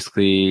 it's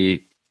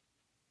basically,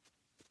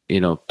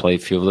 play a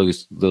few of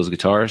those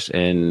guitars.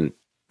 And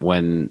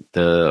when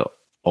the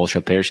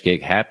Ultra Parish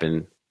gig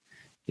happened,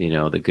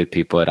 the good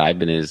people at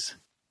Ibanez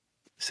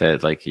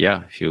said, like,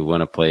 yeah, if you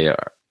want to play, if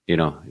you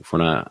want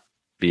to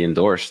be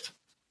endorsed,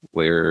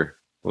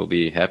 we'll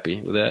be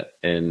happy with that.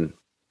 And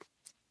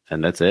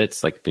that's it.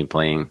 It's like been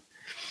playing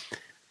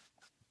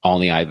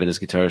only Ibanez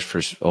guitars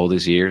for all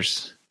these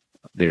years.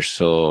 They're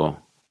so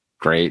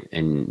great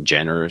and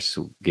generous,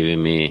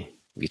 giving me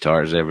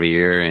guitars every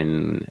year,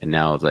 and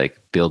now it's like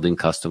building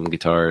custom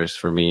guitars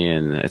for me,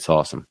 and it's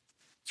awesome.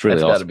 It's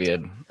really awesome.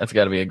 That's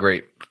got to be a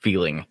great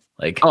feeling.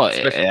 Like,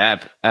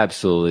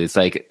 absolutely. It's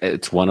like,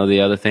 it's one of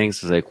the other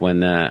things. It's like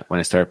when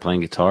I started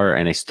playing guitar,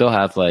 and I still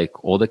have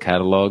like all the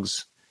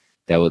catalogs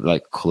that would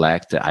like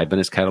collect the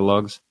Ibanez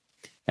catalogs,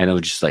 and I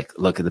would just like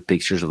look at the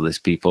pictures of these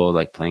people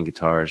like playing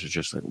guitars. It's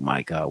just like, oh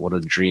my God, what a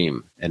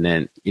dream! And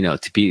then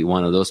to be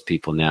one of those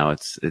people now,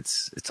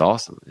 it's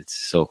awesome. It's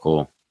so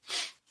cool.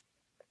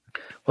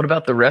 What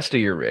about the rest of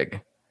your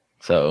rig?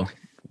 So,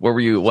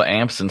 what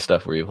amps and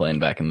stuff were you playing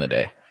back in the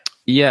day?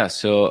 Yeah,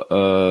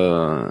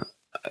 so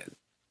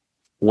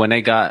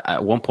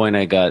at one point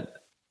I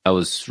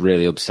was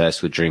really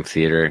obsessed with Dream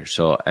Theater,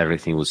 so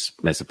everything was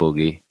Mesa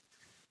Boogie.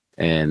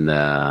 And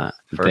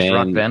first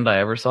rock band I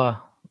ever saw.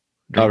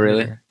 Dream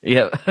really?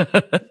 Theater.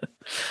 Yeah.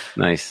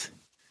 Nice.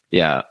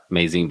 Yeah,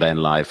 amazing band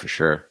live for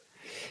sure.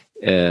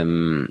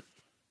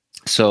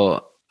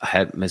 So I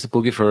had Mesa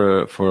Boogie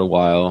for a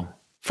while.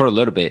 For a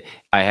little bit,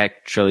 I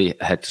actually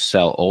had to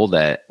sell all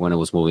that when I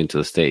was moving to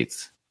the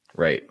States.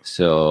 Right.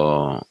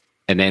 So,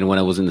 and then when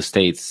I was in the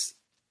States,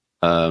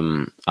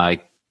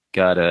 I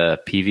got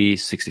a PV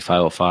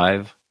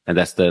 6505, and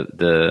that's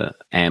the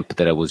amp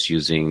that I was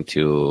using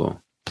to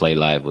play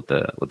live with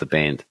the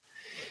band.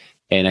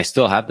 And I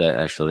still have that,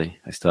 actually.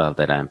 I still have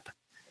that amp.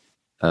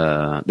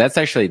 That's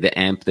actually the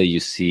amp that you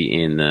see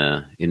in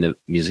the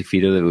music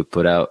video that we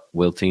put out,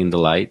 Wilting in the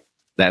Light.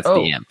 That's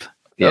the amp.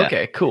 Yeah.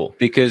 Okay, cool.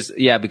 Because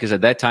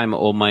at that time,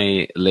 all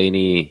my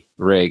Laney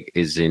rig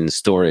is in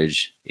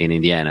storage in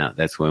Indiana.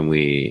 That's when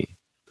we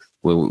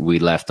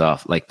left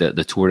off, like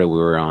the tour that we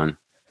were on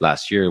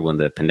last year when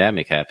the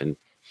pandemic happened.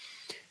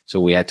 So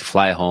we had to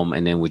fly home,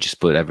 and then we just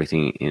put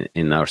everything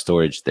in our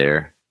storage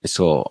there.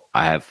 So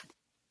I have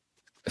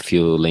a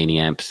few Laney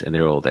amps, and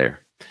they're all there.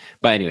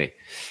 But anyway,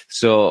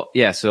 so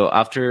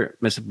after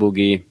Mesa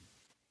Boogie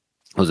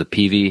was a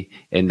PV,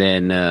 and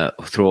then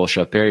through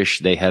Ultra Parish,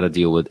 they had a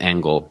deal with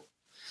Angle.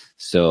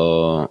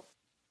 So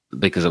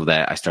because of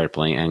that, I started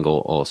playing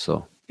Angle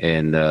also.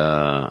 And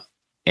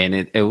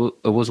it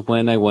was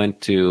when I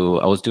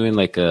was doing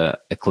like a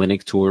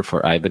clinic tour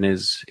for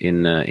Ibanez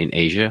in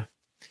Asia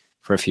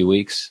for a few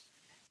weeks.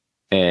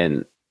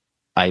 And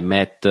I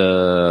met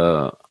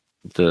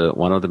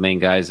one of the main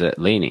guys at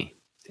Laney,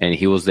 and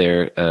he was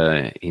there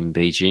in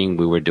Beijing.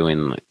 We were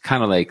doing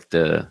kind of like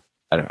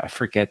I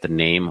forget the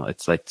name.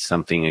 It's like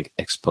something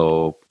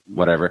Expo,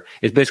 whatever.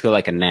 It's basically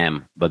like a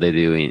NAMM, but they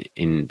do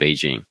in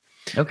Beijing.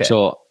 Okay.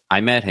 So I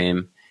met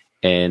him,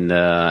 and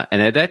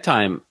at that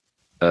time,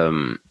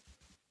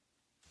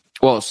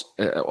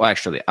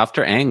 actually,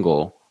 after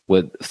Angle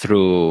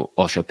through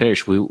Ultra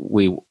Parish,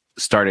 we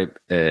started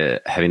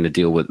having to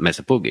deal with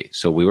Mesa Boogie.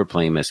 So we were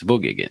playing Mesa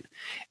Boogie again.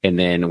 And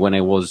then when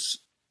I was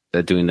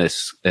doing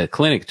this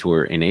clinic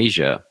tour in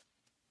Asia,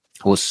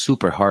 it was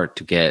super hard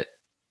to get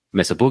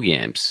Mesa Boogie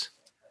amps,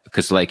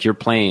 because like you're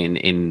playing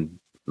in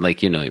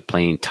you're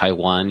playing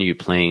Taiwan, you're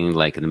playing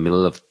like in the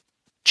middle of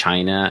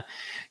China,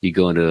 you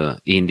go into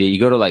India, you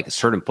go to like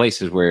certain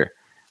places where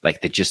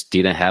like they just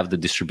didn't have the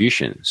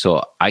distribution.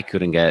 So I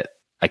couldn't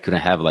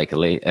have like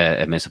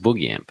a Mesa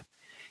Boogie amp.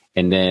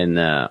 And then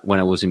when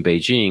I was in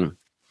Beijing,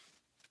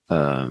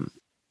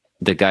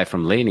 the guy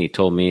from Laney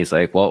told me, he's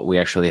like, well, we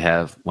actually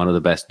have one of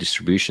the best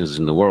distributions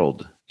in the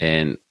world.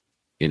 And,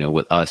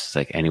 with us, it's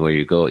like anywhere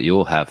you go,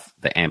 you'll have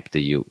the amp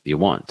that you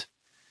want.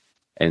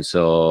 And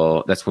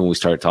so that's when we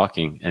started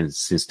talking. And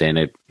since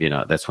then,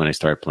 that's when I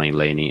started playing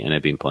Laney, and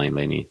I've been playing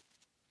Laney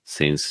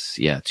since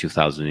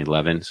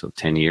 2011, so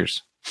 10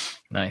 years.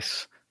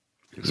 Nice.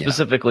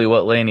 Specifically,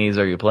 what Laneys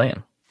are you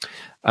playing?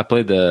 I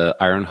play the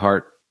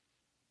Ironheart.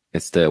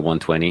 It's the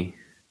 120.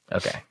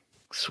 Okay,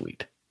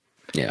 sweet.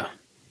 Yeah.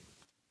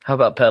 How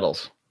about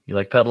pedals? You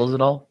like pedals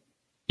at all?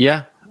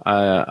 Yeah,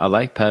 I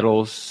like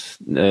pedals.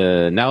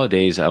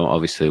 Nowadays, I'm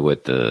obviously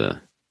with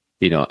the,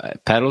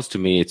 pedals to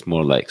me, it's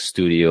more like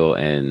studio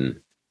and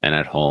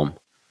at home,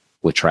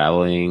 with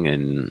traveling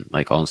and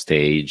like on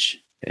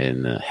stage,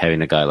 and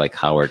having a guy like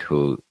Howard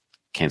who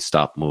can't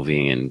stop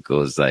moving and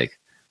goes like,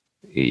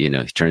 he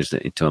turns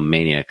into a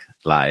maniac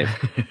live.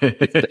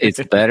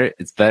 It's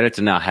better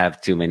to not have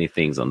too many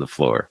things on the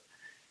floor.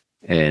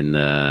 And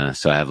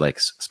so I have like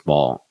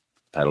small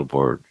pedal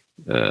board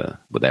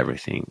with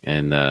everything.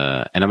 And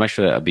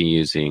I've been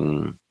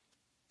using,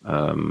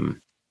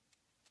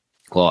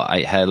 well,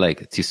 I had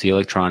like TC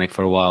Electronic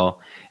for a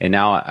while, and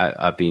now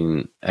I've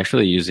been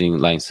actually using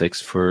Line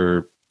 6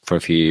 for a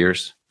few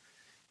years.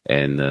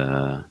 And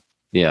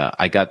yeah,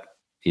 I got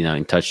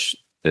in touch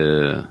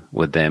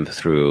with them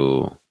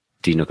through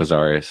Dino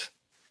Cazares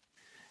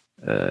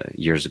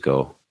years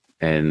ago,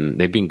 and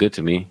they've been good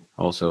to me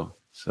also.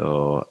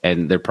 So,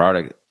 and their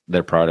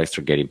products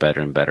are getting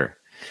better and better.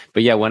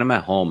 But yeah, when I'm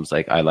at home, it's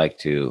like I like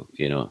to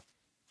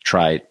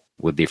try it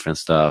with different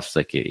stuff. It's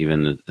like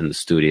even in the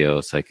studio,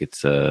 it's like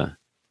it's a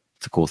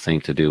cool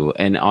thing to do.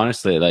 And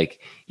honestly,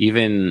 like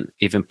even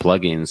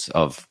plugins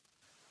of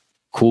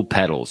cool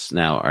pedals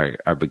now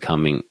are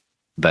becoming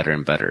better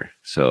and better.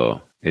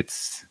 So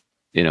it's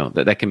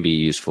that can be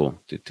useful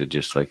to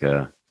just like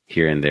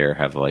here and there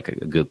have like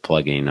a good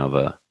plugin of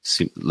a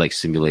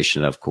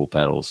simulation of cool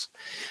pedals.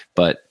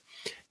 But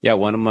yeah,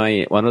 one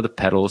of the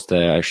pedals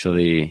that I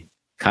actually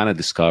kind of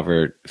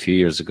discovered a few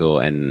years ago,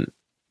 and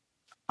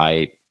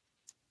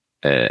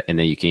then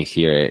you can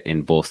hear it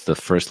in both the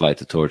first Light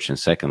the Torch and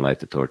second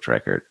Light the Torch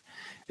record,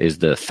 is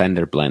the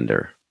Fender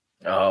Blender.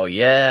 Oh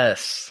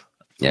yes,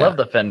 yeah. Love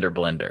the Fender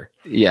Blender.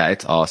 Yeah,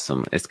 it's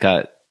awesome.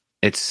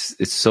 It's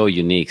so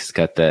unique. It's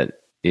got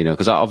that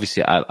because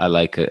obviously I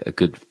like a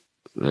good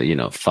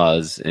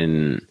fuzz,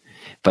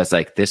 but it's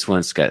like this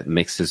one's got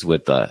mixes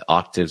with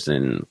octaves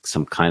and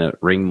some kind of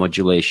ring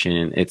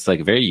modulation. It's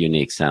like very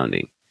unique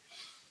sounding.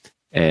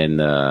 And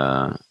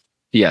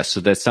yeah, so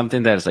that's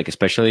something that is like,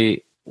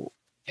 especially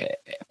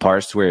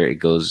parts where it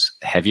goes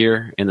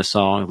heavier in the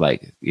song,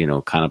 like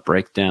kind of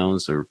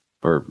breakdowns or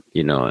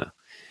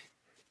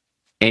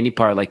any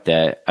part like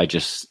that. I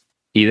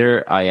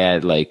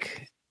add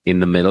like in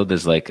the middle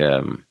there's like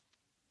a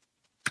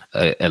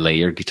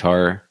layer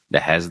guitar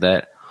that has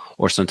that,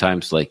 or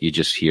sometimes like you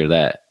just hear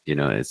that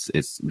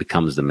it's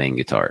becomes the main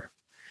guitar,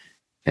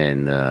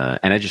 and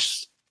I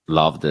just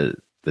love the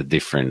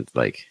different,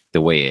 like the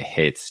way it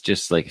hits,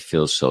 just like it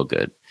feels so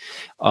good.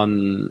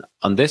 On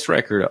this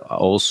record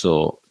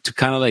also, to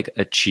kind of like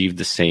achieve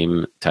the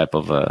same type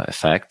of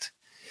effect,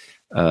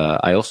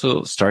 I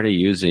also started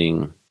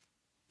using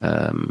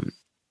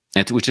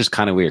which is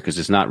kind of weird because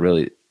it's not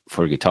really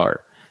for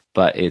guitar,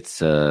 but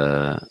it's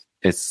a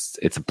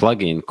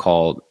plugin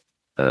called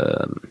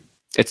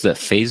it's the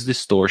Phase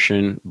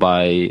Distortion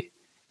by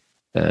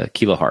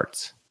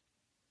Kilohertz.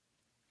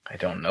 I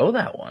don't know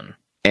that one.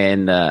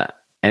 And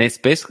it's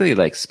basically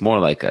like it's more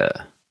like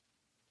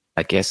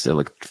I guess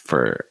like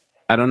for,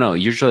 I don't know.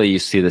 Usually you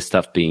see this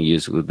stuff being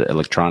used with the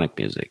electronic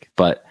music,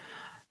 but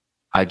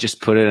I just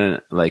put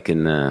it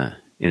in a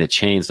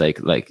chains like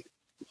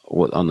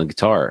on the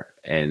guitar,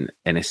 and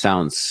it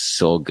sounds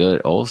so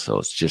good. Also,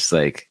 it's just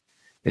like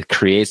it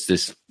creates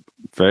this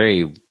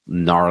very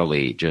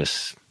gnarly,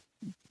 just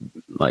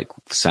like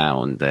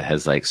sound that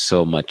has like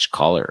so much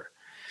color.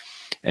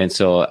 And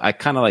so I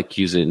kind of like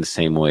use it in the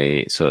same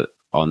way. So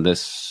on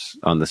this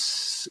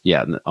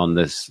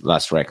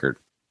last record,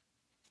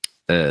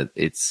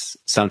 it's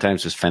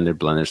sometimes it's Fender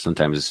Blender,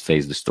 sometimes it's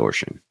Phase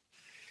Distortion,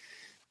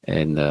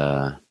 and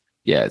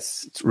yeah,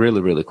 it's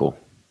really, really cool.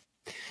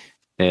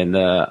 And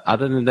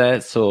other than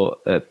that, so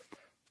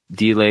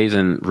delays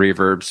and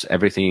reverbs,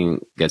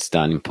 everything gets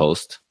done in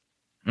post,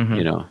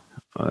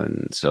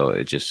 and so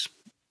it just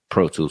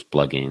Pro Tools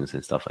plugins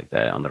and stuff like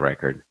that on the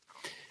record.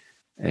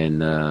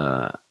 And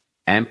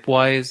amp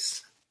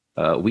wise,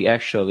 we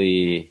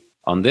actually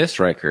on this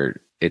record,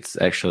 it's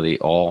actually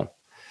all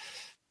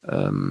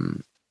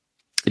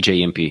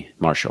JMP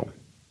Marshall.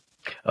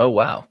 Oh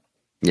wow!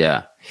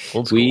 Yeah,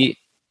 old school. we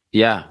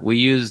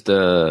used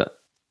the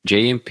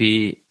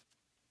JMP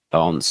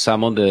on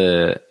some of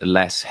the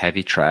less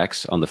heavy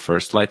tracks on the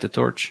first Light the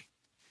Torch,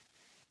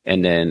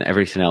 and then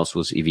everything else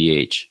was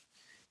EVH.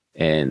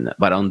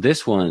 But on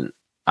this one,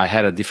 I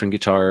had a different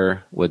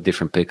guitar with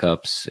different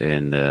pickups,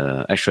 and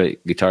actually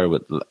guitar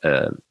with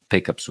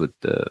pickups with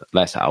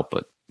less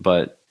output.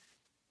 But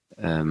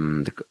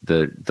the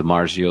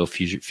Marzio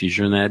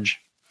Fusion Edge,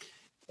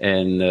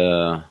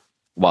 and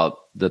while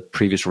the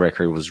previous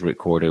record was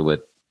recorded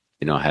with,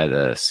 had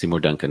a Seymour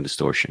Duncan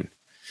distortion.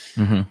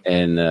 Mm-hmm.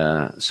 And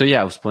so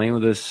yeah, I was playing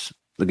with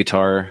the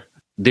guitar,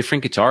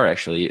 different guitar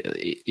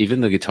actually.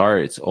 Even the guitar,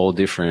 it's all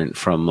different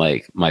from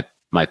like my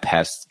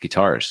past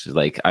guitars.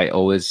 Like I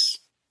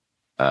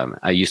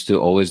used to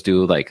always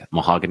do like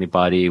mahogany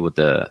body with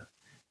the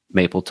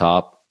maple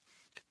top,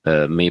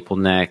 maple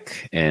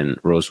neck, and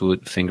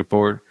rosewood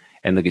fingerboard.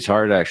 And the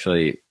guitar that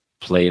actually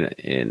played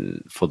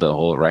for the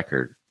whole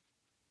record,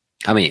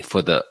 I mean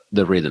for the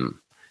rhythm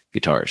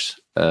guitars,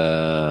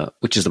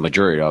 which is the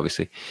majority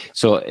obviously.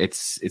 So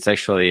it's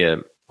actually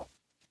a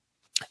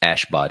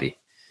ash body,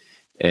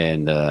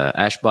 and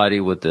ash body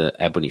with the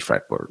ebony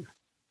fretboard.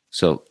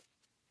 So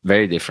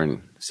very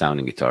different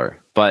sounding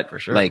guitar, but for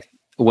sure, like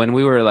when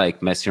we were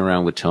like messing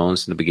around with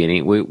tones in the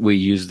beginning, we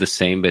used the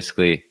same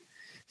basically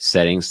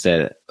settings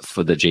that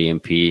for the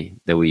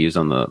JMP that we used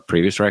on the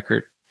previous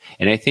record.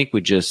 And I think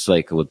we just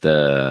like with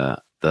the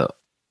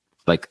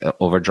like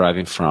overdrive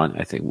in front,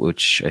 I think,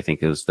 which I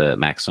think is the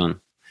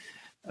Maxon.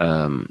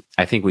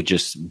 I think we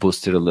just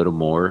boosted a little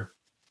more,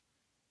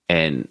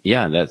 and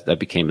yeah, that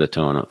became the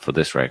tone for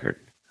this record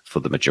for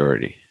the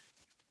majority.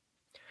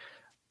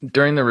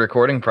 During the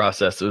recording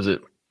process, was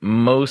it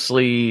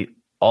mostly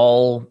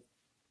all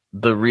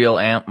the real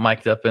amp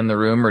mic'd up in the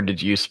room, or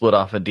did you split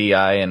off a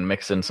DI and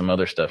mix in some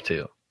other stuff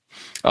too?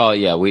 Oh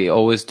yeah, we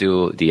always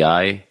do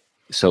DI.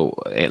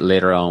 So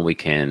later on we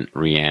can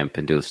reamp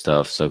and do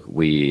stuff. So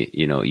we,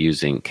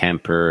 using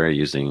Kemper,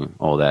 using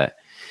all that,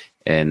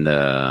 and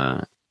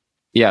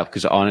yeah,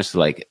 because honestly,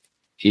 like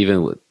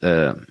even with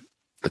the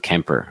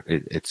Kemper,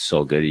 it's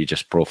so good. You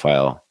just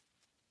profile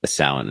the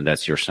sound, and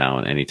that's your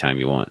sound anytime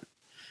you want.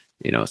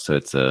 So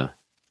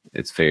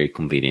it's very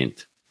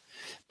convenient.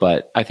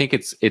 But I think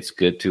it's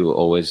good to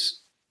always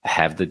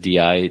have the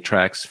DI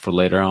tracks for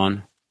later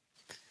on,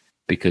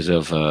 because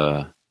of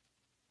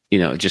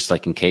just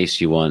like in case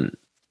you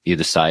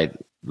decide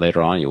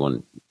later on you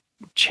want to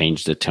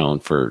change the tone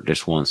for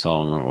this one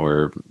song,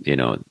 or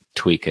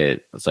tweak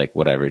it. It's like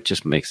whatever. It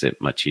just makes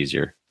it much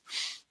easier.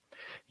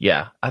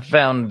 Yeah, I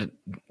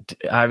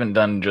haven't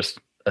done just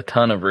a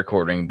ton of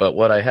recording, but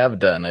what I have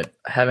done,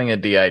 having a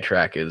DI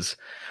track is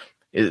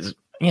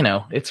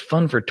it's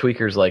fun for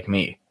tweakers like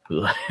me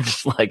who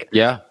just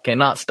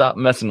cannot stop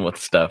messing with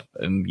stuff,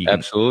 and you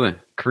absolutely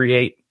can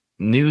create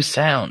new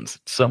sounds.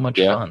 It's so much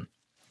fun.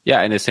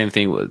 Yeah, and the same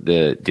thing with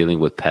dealing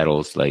with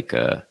pedals, like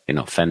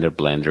Fender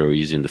Blender, or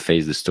using the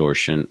phase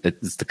distortion.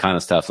 It's the kind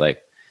of stuff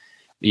like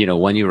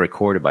when you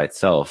record it by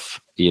itself,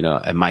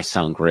 it might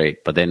sound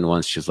great, but then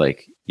once just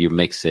like you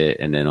mix it,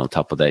 and then on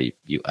top of that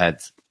you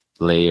add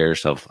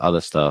layers of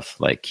other stuff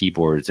like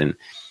keyboards, and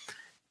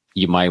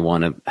you might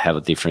want to have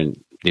a different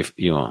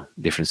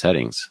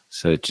settings.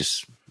 So it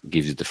just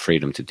gives you the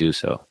freedom to do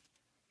so.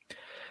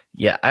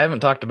 Yeah, I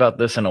haven't talked about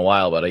this in a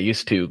while, but I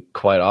used to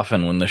quite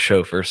often when the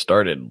show first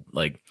started.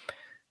 Like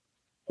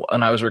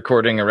when I was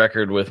recording a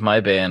record with my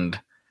band,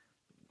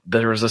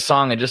 there was a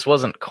song it just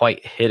wasn't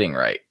quite hitting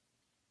right.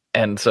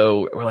 And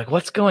so we're like,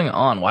 what's going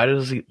on? Why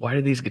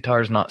do these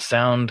guitars not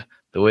sound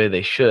the way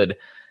they should?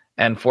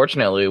 And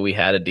fortunately, we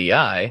had a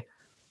DI,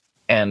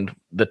 and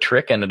the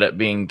trick ended up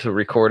being to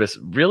record a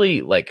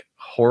really like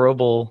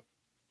horrible,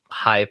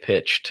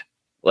 high-pitched,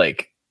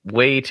 like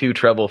way too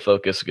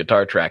treble-focused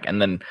guitar track,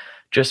 and then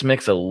just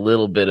mix a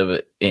little bit of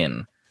it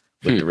in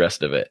with the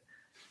rest of it.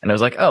 And I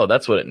was like, oh,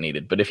 that's what it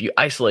needed. But if you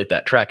isolate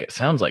that track, it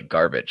sounds like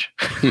garbage.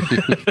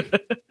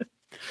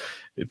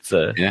 It's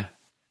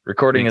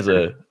recording is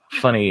a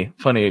funny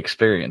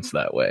experience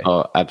that way.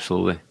 Oh,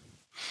 absolutely.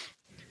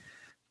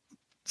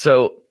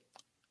 So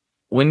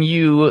when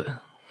you've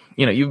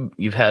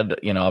had,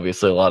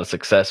 obviously a lot of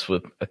success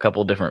with a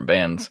couple different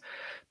bands,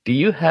 do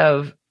you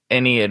have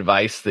any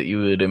advice that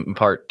you would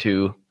impart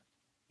to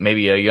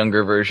maybe a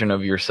younger version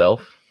of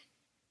yourself?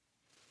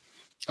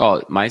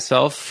 Oh,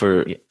 myself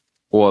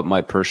or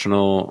my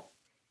personal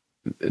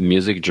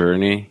music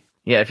journey?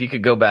 Yeah, if you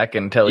could go back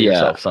and tell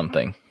yourself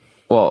something.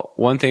 Well,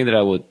 one thing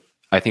that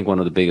I think one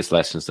of the biggest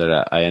lessons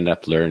that I ended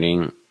up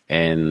learning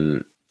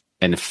and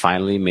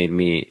finally made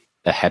me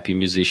a happy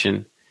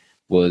musician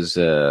was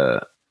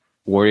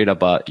worried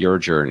about your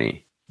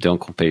journey. Don't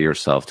compare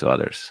yourself to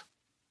others.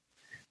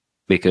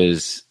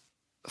 Because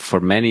for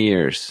many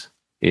years,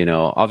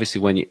 obviously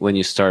when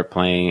you start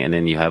playing and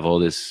then you have all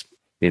this,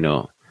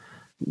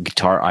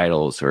 guitar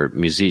idols or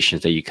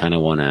musicians that you kind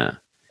of want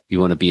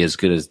to be as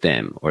good as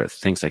them or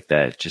things like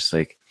that. Just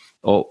like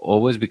it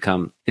almost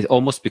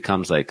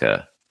becomes like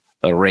a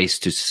race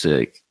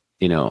to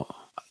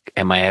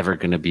am I ever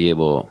going to be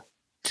able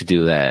to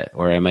do that?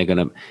 Or am I going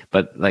to,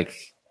 but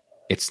like,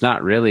 it's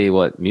not really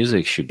what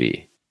music should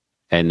be.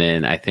 And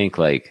then I think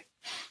like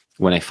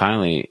when I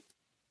finally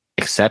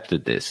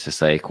accepted this,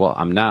 it's like, well,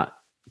 I'm not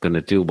going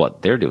to do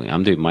what they're doing.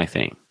 I'm doing my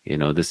thing.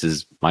 This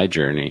is my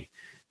journey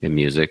in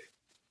music.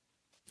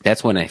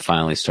 That's when I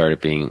finally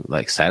started being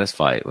like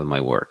satisfied with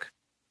my work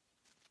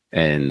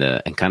and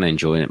kind of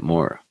enjoying it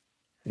more,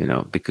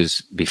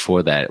 because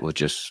before that it was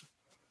just,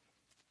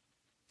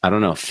 I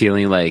don't know,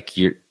 feeling like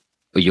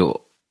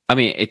I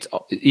mean, it's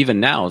even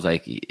now it's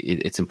like,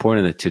 it's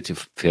important to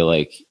feel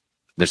like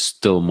there's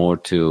still more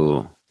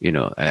to,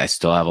 I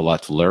still have a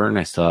lot to learn.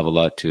 I still have a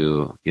lot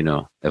to,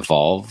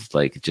 evolve.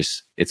 Like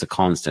it's a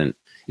constant,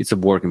 it's a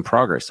work in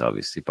progress,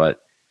 obviously,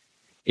 but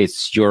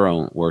it's your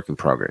own work in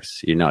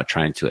progress. You're not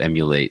trying to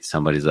emulate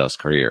somebody else's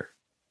career.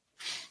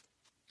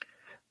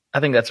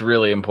 I think that's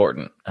really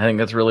important. I think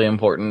that's really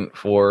important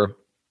for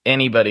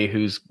anybody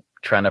who's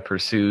trying to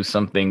pursue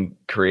something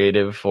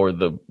creative for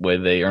the way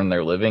they earn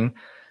their living,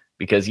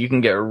 because you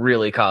can get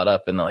really caught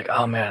up in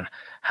oh man,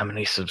 how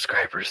many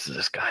subscribers does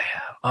this guy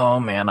have?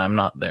 Oh man, I'm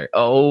not there.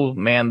 Oh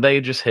man,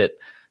 they just hit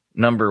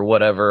number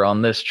whatever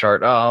on this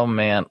chart. Oh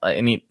man.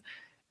 And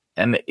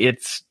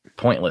it's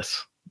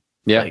pointless.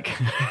 Yeah. Like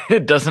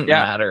it doesn't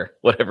matter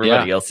what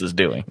everybody else is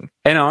doing.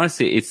 And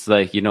honestly, it's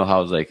like,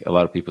 how like a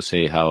lot of people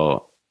say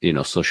how,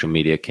 social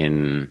media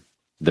can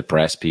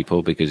depress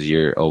people because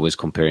you're always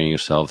comparing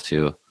yourself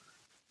to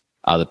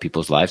other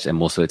people's lives. And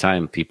most of the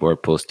time people are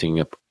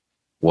posting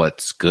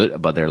what's good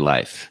about their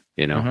life,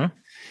 The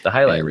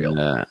highlight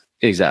reel.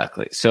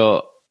 Exactly.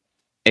 So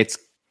it's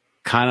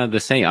kind of the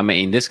same. I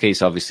mean, in this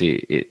case, obviously,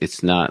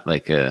 it's not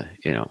like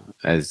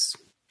as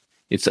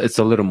it's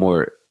a little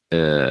more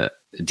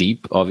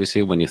deep,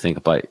 obviously, when you think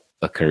about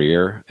a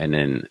career and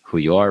then who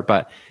you are.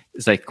 But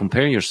it's like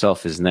comparing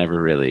yourself is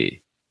never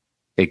really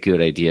a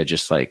good idea.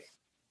 Just like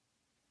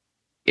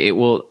it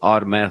will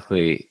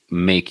automatically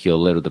make you a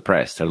little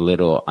depressed, a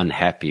little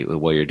unhappy with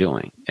what you're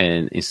doing.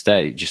 And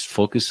instead, just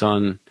focus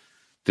on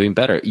doing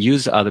better.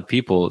 Use other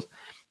people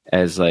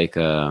as like,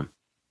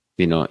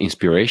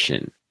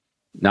 inspiration,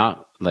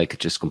 not like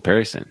just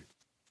comparison.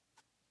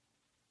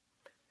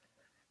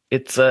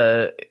 It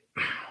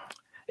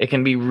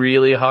can be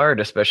really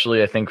hard,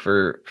 especially I think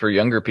for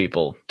younger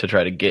people to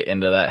try to get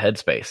into that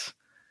headspace.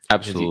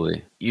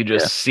 Absolutely. You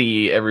just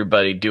see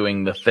everybody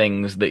doing the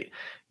things that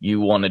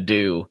you want to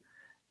do.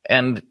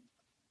 And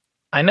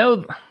I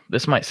know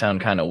this might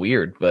sound kind of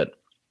weird, but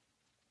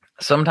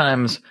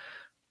sometimes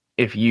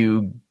if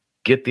you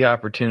get the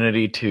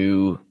opportunity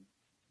to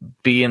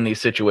be in these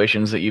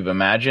situations that you've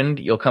imagined,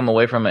 you'll come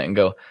away from it and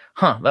go,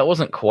 that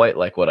wasn't quite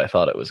like what I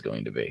thought it was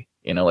going to be.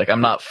 Like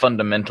I'm not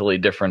fundamentally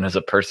different as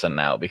a person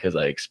now because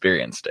I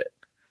experienced it.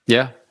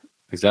 Yeah,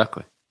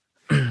 exactly.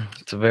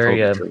 It's a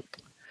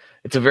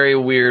very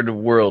weird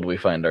world we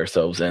find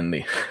ourselves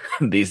in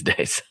these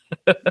days.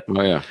 Oh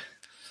yeah.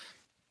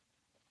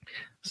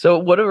 So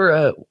what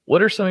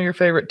are some of your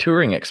favorite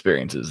touring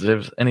experiences?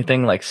 Does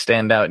anything like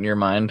stand out in your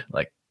mind?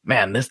 Like,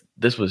 man,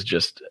 this was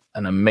just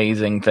an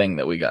amazing thing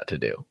that we got to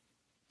do.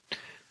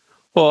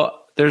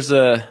 Well, there's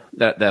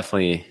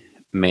definitely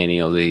many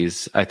of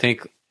these. I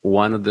think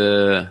one of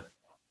the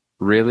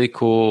really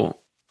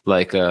cool,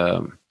 like,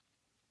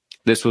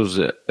 this was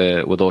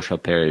with All Shall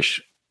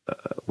Perish.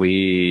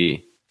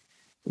 We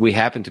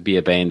happened to be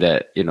a band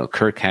that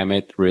Kirk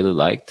Hammett really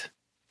liked.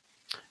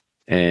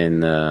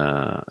 And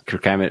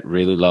Kirk Hammett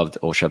really loved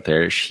All Shall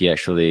Perish. He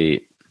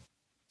actually,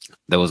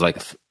 there was like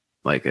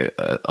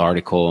a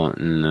article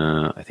in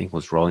I think it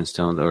was Rolling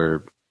Stone,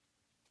 or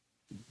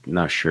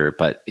not sure,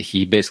 but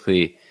he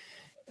basically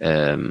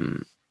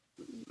said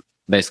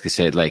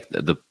like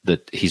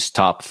his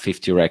top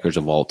 50 records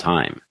of all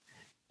time,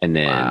 and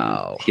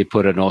then he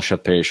put an All Shall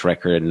Perish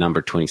record at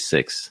number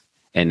 26,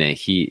 and then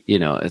he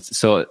it's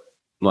so.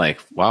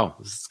 Like, wow,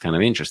 this is kind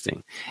of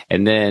interesting.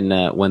 And then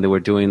when they were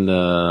doing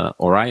the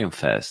Orion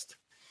Fest,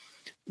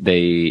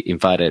 they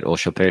invited All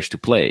Shall Perish to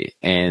play.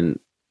 And,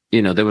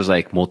 there was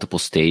like multiple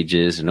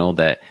stages and all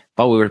that,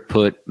 but we were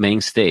put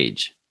main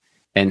stage.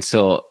 And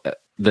so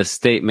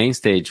the main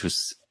stage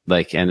was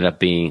like, ended up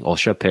being All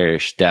Shall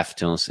Perish,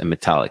 Deftones, and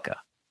Metallica.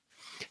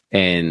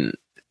 And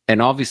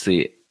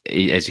obviously,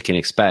 as you can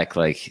expect,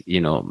 like,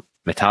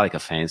 Metallica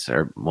fans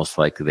are most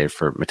likely there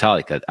for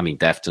Metallica. I mean,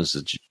 Deftones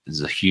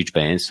is a huge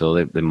band,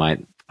 so they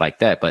might like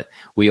that. But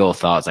we all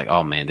thought it's like,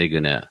 oh man, they're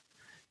gonna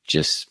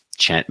just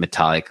chant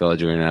Metallica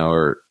during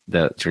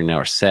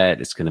our set.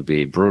 It's gonna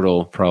be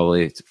brutal,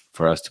 probably,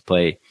 for us to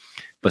play.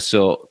 But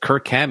so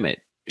Kirk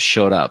Hammett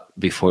showed up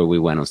before we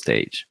went on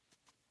stage,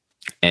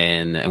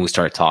 and we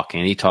started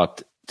talking. And he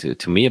talked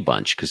to me a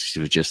bunch because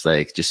he was just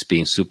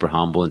being super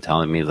humble and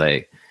telling me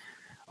like,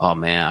 oh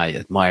man, I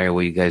admire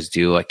what you guys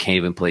do. I can't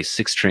even play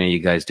 6 string. You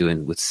guys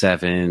doing with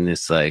 7.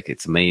 It's like,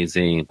 it's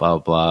amazing, blah,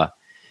 blah, blah.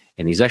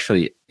 And he's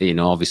actually,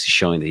 obviously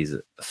showing that he's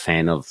a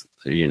fan of,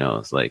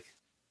 it's like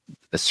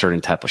a certain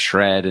type of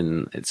shred.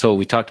 And so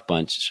we talked a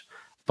bunch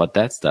about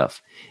that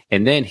stuff.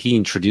 And then he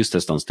introduced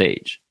us on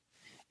stage.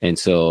 And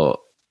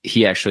so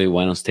he actually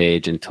went on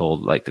stage and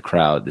told like the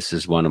crowd, this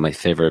is one of my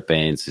favorite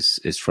bands.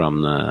 It's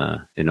from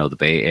the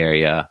Bay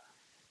Area,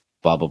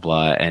 blah, blah,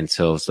 blah. And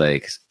so it's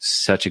like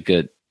such a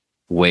good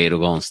way to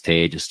go on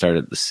stage and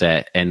started the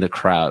set, and the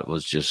crowd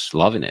was just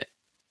loving it.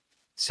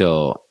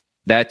 So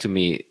that to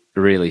me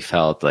really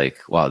felt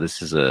like, wow,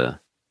 this is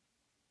a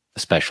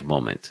special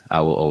moment.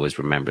 I will always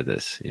remember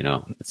this.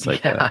 It's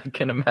like, I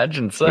can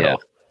imagine so. Yeah,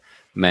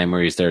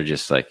 memories that are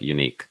just like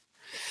unique.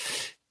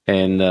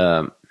 And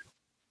so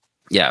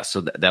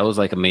that was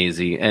like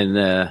amazing.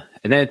 And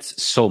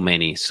that's so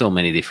many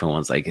different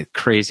ones, like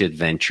crazy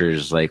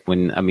adventures. Like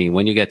when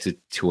you get to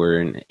tour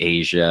in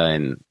Asia,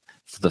 and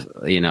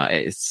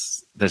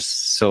there's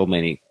so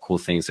many cool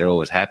things that are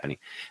always happening.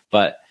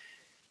 But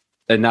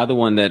another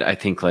one that I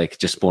think like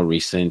just more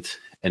recent,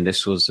 and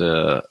this was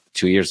 2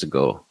 years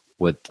ago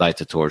with Light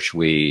the Torch,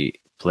 we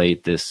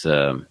played this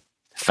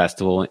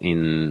festival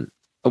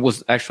it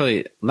was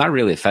actually not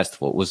really a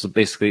festival. It was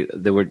basically,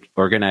 they were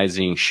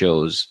organizing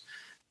shows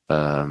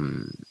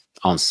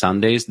on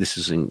Sundays.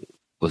 This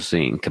was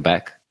in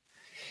Quebec.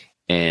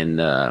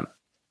 And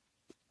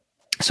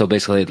so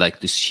basically like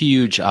this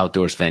huge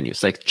outdoors venue.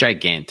 It's like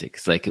gigantic.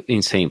 It's like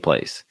insane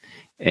place.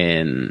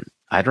 And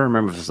I don't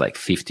remember if it was like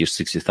 50 or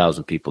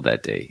 60,000 people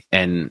that day.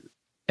 And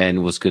it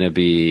was going to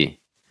be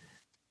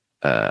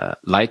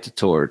Light the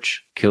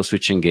Torch,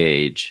 Killswitch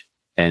Engage,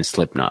 and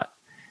Slipknot.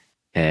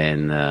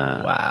 And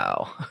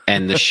wow.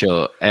 and the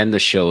show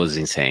was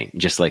insane.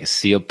 Just like a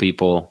sea of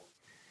people.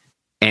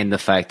 And the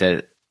fact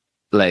that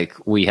like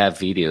we have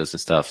videos and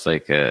stuff,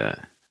 like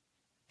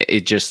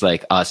it just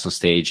like us on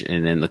stage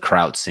and then the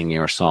crowd singing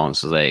our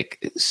songs,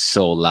 like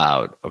so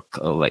loud,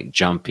 or like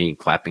jumping,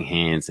 clapping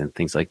hands and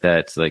things like that.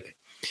 It's like,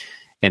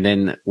 and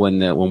then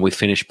when we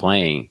finished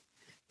playing,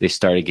 they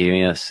started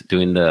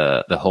doing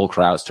the whole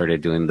crowd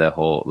started doing the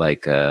whole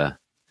like,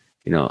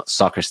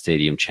 soccer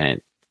stadium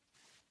chant.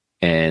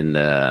 And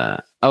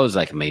I was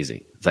like,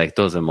 amazing. It's like,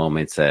 those are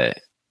moments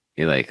that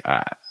you're like,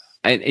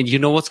 and you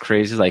know what's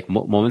crazy? Like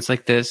moments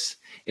like this,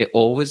 it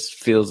always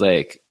feels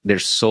like they're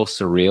so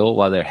surreal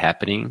while they're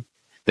happening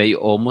that you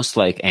almost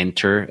like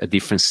enter a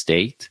different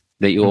state,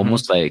 that you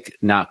almost like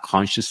not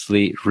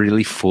consciously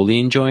really fully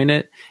enjoying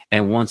it.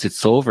 And once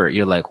it's over,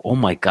 you're like, oh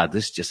my God,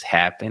 this just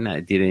happened. I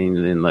didn't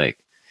even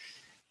like,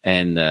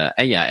 and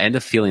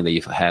the feeling that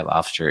you have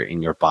after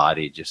in your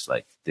body, just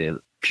like the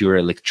pure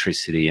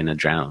electricity and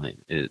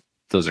adrenaline.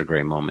 Those are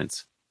great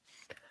moments.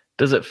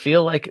 Does it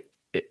feel like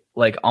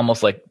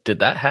almost like, did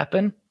that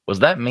happen? Was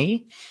that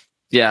me?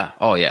 Yeah.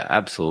 Oh yeah,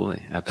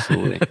 absolutely.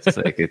 Absolutely. It's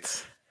like,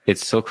 it's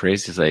so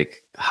crazy. It's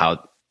like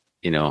how,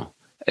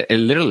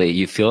 literally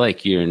you feel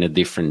like you're in a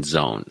different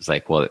zone. It's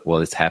like, well,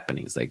 it's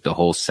happening. It's like the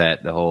whole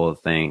set, the whole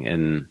thing.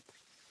 And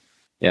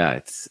yeah,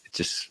 it's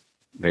just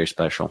very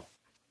special.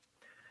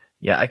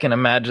 Yeah. I can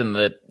imagine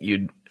that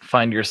you'd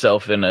find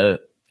yourself in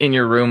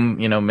your room,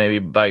 maybe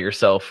by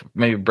yourself,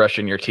 maybe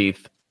brushing your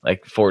teeth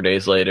like 4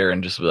 days later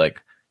and just be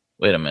like,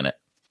 wait a minute.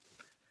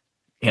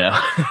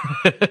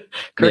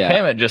 Kirk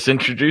Hammett just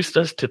introduced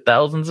us to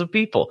thousands of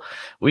people.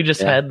 We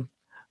just had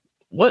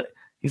what?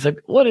 He's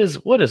like, what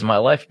has my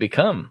life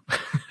become?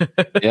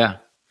 Yeah.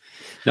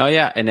 No,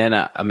 yeah. And then,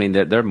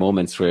 there are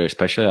moments where,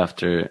 especially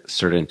after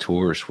certain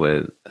tours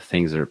where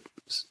things are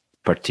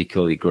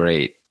particularly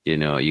great,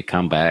 you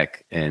come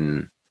back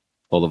and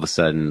all of a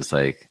sudden it's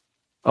like,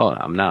 oh,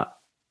 I'm not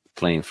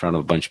playing in front of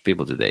a bunch of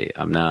people today.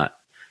 I'm not,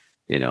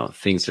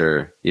 things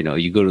are,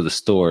 you go to the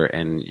store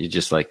and you're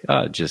just like,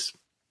 oh, just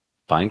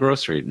buying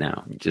groceries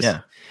now. Just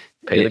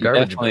pay the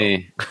garbage bill.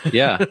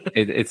 Yeah.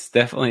 It's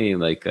definitely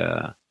like,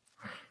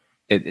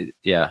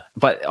 yeah.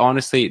 But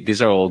honestly,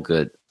 these are all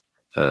good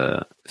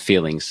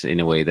feelings in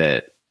a way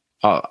that,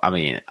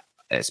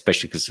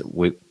 especially because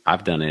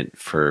I've done it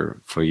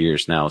for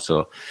years now.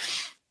 So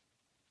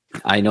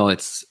I know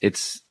it's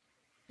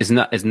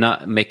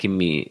not making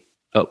me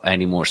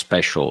any more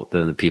special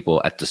than the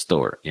people at the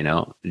store,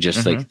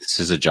 just like, this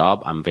is a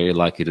job. I'm very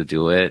lucky to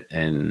do it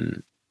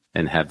and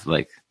have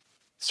like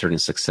certain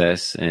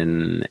success.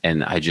 And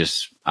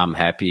I'm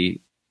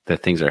happy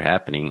that things are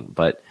happening,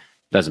 but it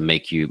doesn't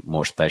make you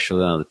more special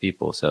than other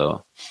people.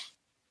 So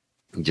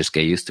you just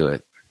get used to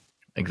it.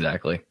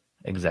 Exactly.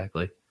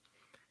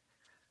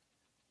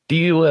 Do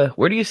you,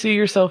 where do you see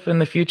yourself in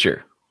the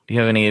future? Do you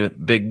have any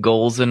big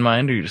goals in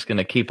mind, or are you just going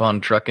to keep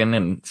on trucking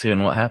and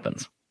seeing what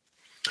happens?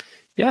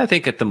 Yeah, I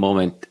think at the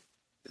moment,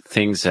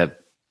 things have,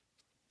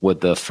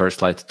 with the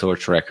first Light the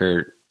Torch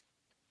record,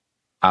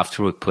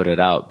 after we put it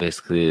out,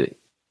 basically,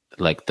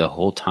 like the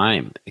whole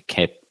time,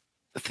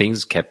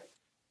 things kept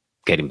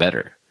getting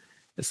better.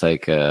 It's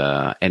like,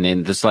 and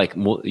then there's like,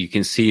 you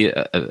can see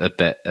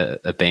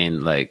a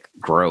band like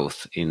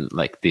growth in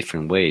like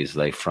different ways,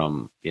 like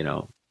from,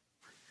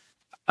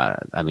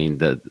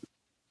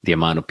 the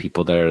amount of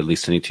people that are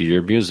listening to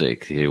your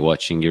music,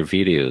 watching your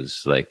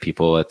videos, like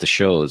people at the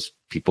shows,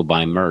 people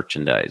buying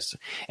merchandise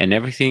and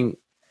everything,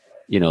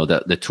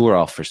 the tour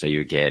offers that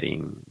you're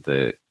getting,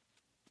 the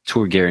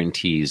tour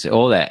guarantees,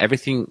 all that,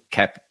 everything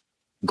kept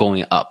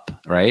going up,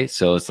 right?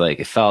 So it's like,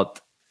 it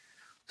felt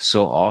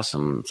so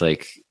awesome. It's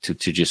like to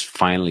just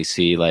finally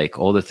see like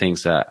all the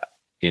things that,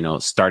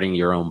 starting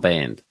your own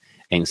band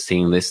and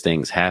seeing these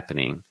things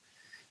happening.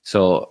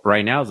 So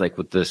right now, it's like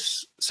with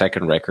this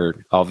second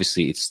record,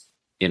 obviously it's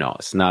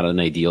not an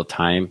ideal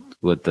time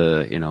with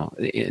the,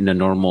 in a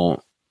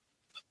normal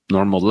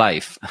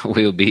life,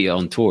 we'll be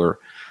on tour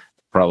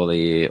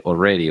probably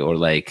already, or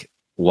like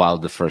while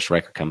the first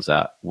record comes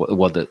out,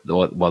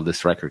 while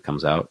this record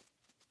comes out,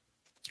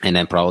 and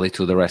then probably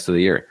to the rest of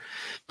the year.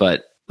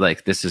 But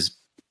like, this is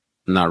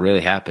not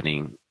really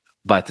happening.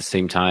 But at the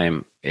same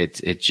time,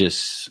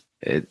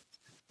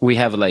 we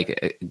have like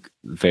a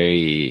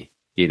very,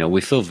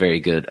 we feel very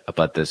good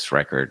about this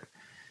record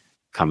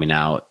coming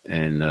out,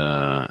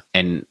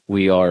 and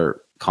we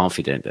are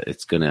confident that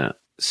it's gonna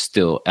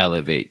still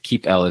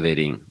keep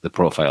elevating the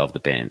profile of the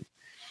band.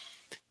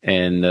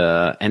 And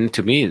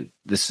to me,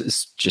 this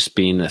is just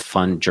been a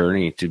fun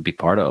journey to be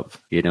part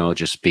of,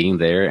 just being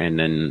there and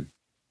then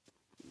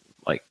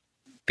like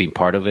being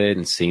part of it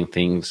and seeing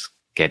things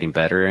getting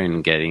better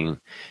and getting,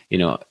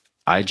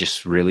 I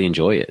just really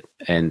enjoy it.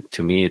 And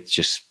to me, it's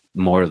just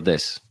more of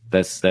this.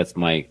 That's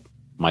my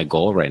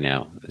goal right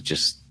now,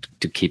 just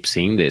to keep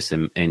seeing this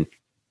and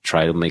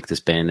try to make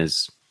this band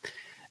as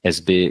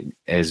big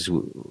as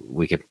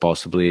we could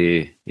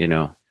possibly,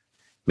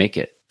 make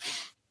it.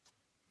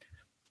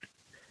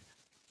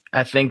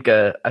 I think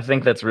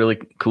that's really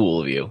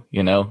cool of you.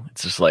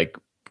 It's just like,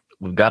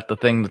 we've got the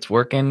thing that's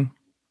working.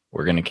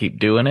 We're going to keep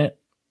doing it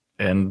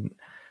and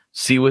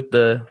see what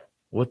the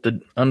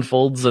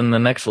unfolds in the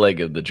next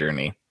leg of the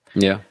journey.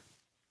 Yeah.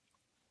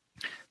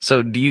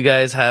 So do you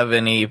guys have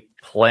any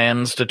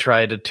plans to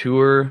try to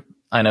tour?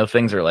 I know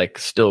things are like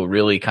still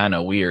really kind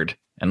of weird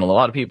and a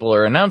lot of people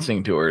are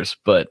announcing tours,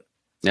 but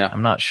Yeah.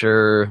 I'm not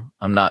sure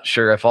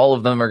if all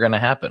of them are going to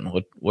happen.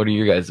 What are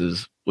you guys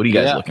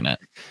looking at?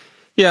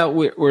 Yeah,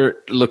 we're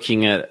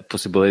looking at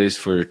possibilities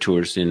for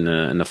tours in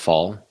the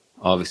fall.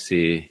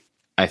 Obviously,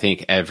 I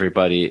think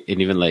everybody,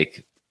 and even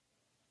like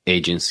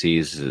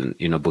agencies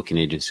and booking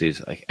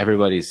agencies, like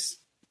everybody's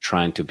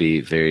trying to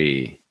be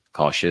very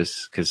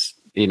cautious because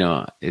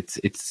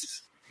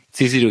it's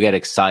easy to get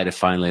excited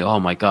finally. Oh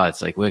my God,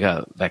 it's like we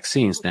got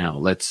vaccines now.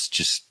 Let's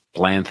just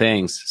plan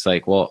things. It's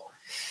like, well,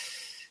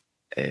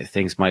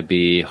 things might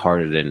be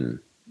harder than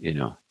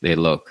they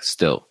look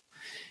still.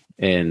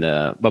 And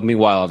but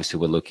meanwhile, obviously,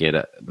 we're looking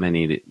at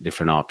many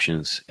different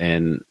options.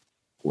 And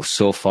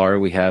so far,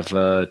 we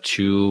have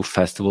 2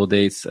 festival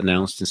dates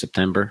announced in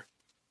September.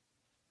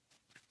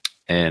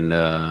 And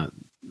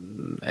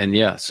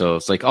yeah, so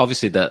it's like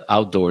obviously the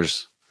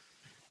outdoors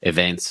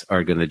events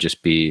are going to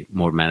just be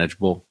more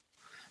manageable.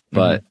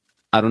 But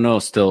I don't know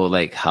still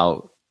like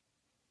how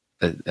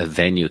a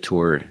venue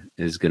tour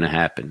is going to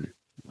happen.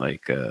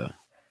 Like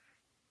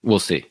we'll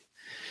see.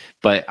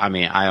 But I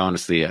mean, I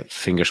honestly,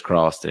 fingers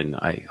crossed, and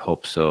I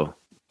hope so.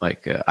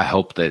 Like, I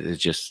hope that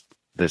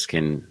this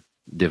can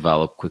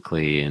develop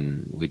quickly,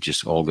 and we're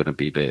just all gonna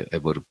be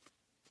able to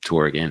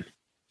tour again.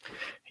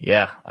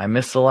 Yeah, I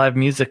miss the live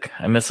music.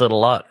 I miss it a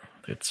lot.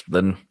 It's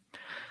the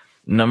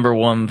number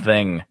one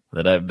thing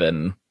that I've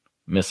been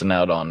missing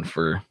out on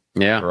for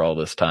all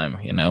this time.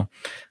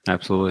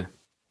 Absolutely.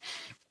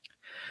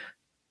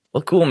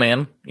 Well, cool,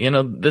 man.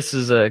 This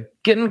is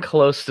getting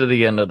close to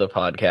the end of the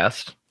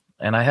podcast.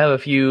 And I have a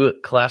few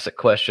classic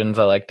questions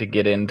I like to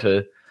get in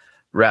to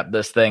wrap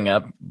this thing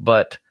up.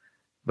 But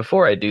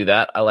before I do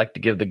that, I like to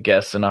give the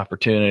guests an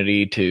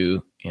opportunity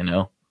to,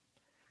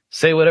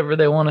 say whatever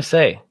they want to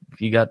say.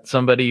 If you got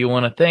somebody you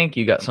want to thank,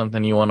 you got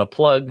something you want to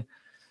plug,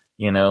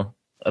 a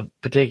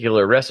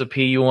particular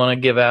recipe you want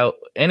to give out,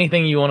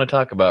 anything you want to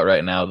talk about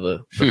right now,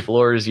 the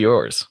floor is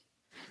yours.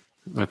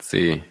 Let's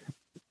see.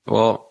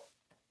 Well,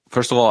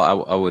 first of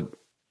all, I would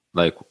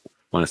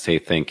want to say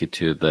thank you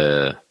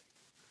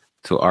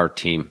to our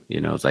team,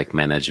 it's like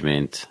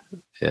management,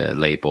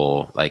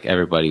 label, like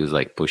everybody was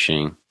like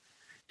pushing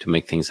to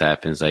make things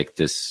happen. It's like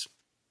this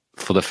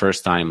for the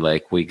first time,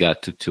 like we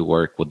got to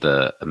work with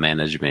a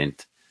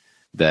management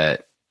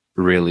that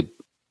really,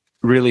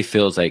 really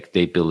feels like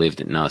they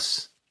believed in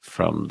us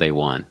from day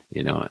one,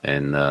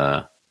 and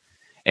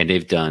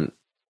they've done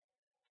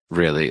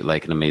really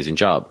like an amazing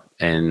job.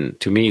 And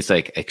to me, it's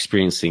like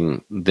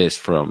experiencing this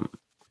from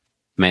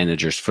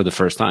managers for the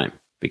first time,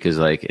 because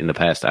like in the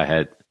past I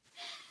had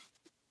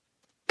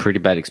pretty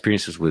bad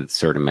experiences with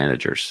certain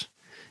managers,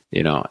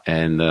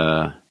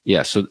 and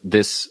yeah, so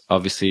this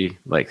obviously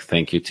like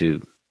thank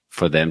you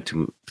for them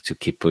to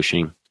keep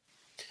pushing.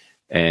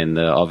 And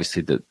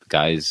obviously the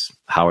guys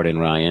Howard and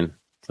Ryan,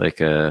 like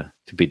to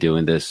be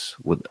doing this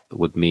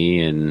with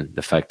me, and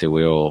the fact that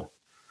we're all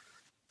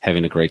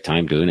having a great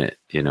time doing it,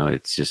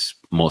 it's just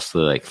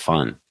mostly like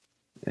fun.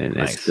 And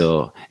nice.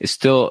 it's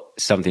still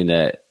something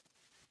that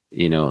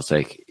it's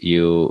like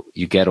you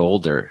get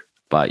older,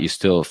 but you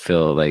still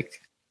feel like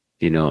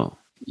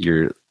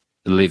you're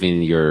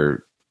living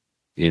your,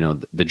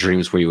 the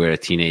dreams where you were a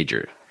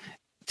teenager,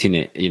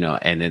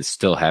 and it's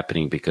still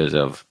happening because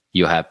of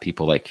you have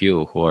people like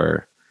you who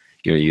are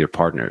your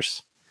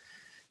partners.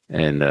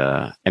 And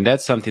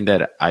that's something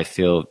that I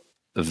feel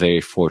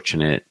very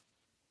fortunate,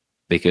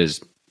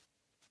 because,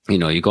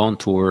 you go on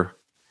tour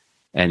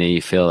and then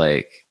you feel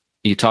like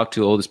you talk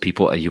to all these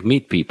people and you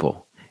meet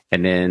people,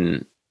 and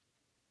then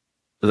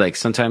like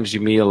sometimes you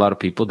meet a lot of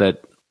people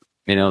that,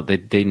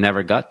 they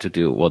never got to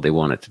do what they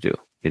wanted to do.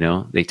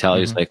 They tell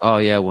you it's like, oh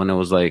yeah, when I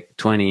was like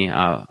 20,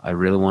 I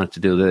really wanted to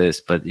do this,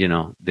 but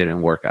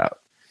didn't work out.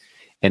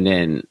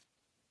 And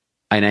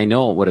I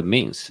know what it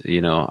means,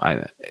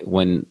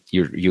 when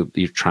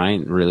you're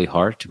trying really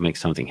hard to make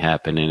something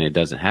happen and it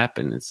doesn't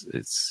happen,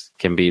 it's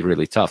can be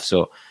really tough.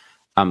 So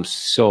I'm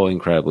so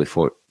incredibly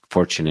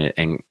fortunate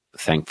and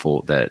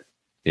thankful that,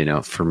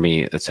 for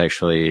me, it's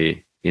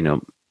actually,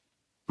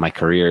 my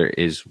career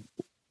is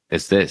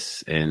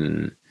this,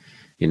 and,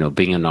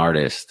 being an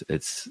artist,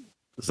 it's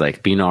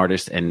like being an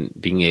artist and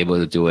being able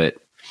to do it,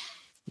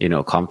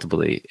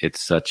 comfortably.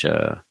 It's such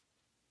a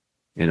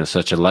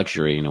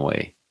luxury in a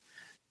way.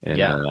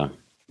 And,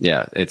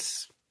 yeah,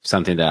 it's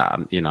something that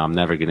I'm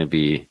never going to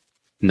be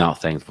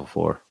not thankful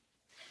for.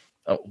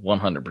 Oh,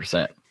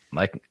 100%.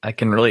 I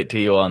can relate to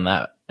you on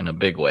that in a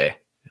big way.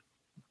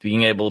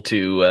 Being able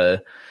to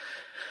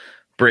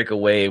break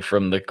away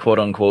from the quote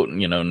unquote,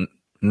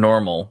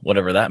 normal,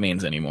 whatever that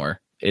means anymore,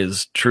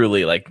 is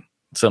truly like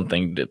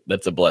something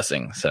that's a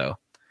blessing. So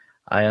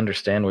I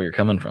understand where you're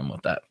coming from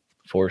with that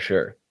for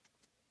sure.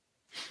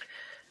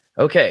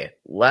 Okay,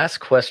 last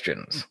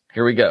questions.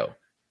 Here we go.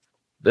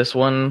 This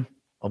one,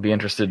 I'll be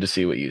interested to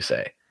see what you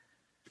say.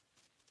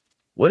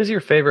 What is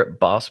your favorite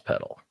Boss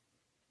pedal?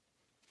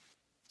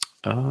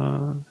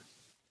 I'd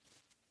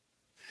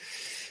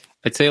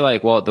say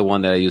the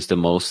one that I use the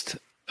most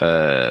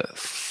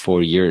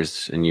for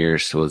years and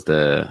years was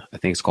I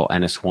think it's called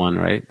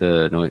NS1, right?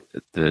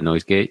 The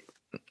noise gate.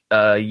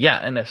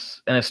 Yeah,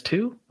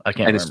 NS2. I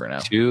can't remember now.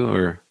 NS2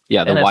 or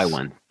the Y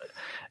one.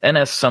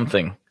 NS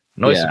something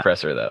noise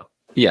suppressor though.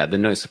 Yeah, the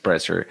noise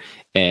suppressor,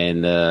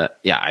 and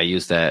I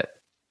use that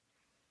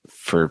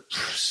for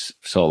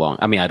so long.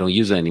 I mean, I don't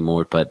use it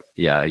anymore, but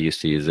yeah, I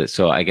used to use it.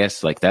 So I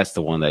guess like that's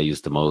the one that I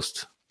use the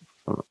most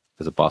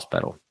as a boss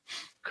pedal.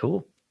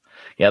 Cool.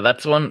 Yeah,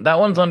 that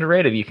one's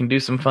underrated. You can do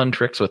some fun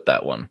tricks with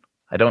that one.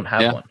 I don't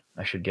have one.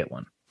 I should get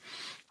one.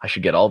 I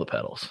should get all the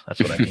pedals. That's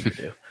what I need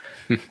to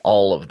do.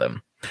 All of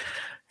them.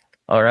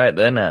 All right,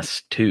 the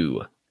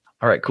NS2.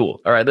 All right, cool.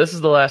 All right, this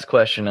is the last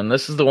question, and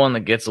this is the one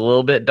that gets a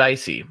little bit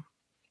dicey.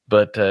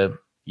 But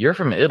you're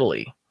from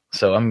Italy,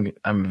 so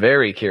I'm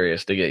very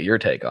curious to get your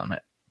take on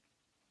it.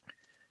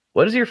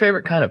 What is your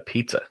favorite kind of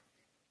pizza?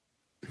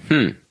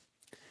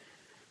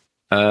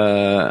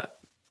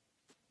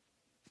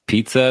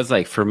 Pizza is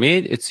like, for me,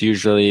 it's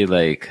usually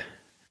like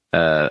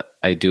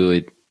I do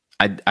it.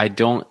 I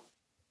don't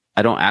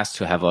ask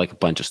to have like a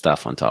bunch of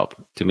stuff on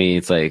top. To me,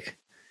 it's like,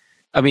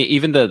 I mean,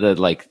 even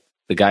the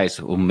guys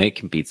who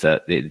make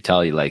pizza, they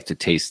tell you like to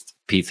taste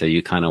pizza,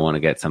 you kind of want to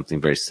get something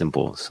very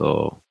simple.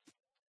 So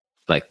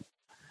like,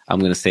 I'm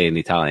going to say in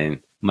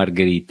Italian,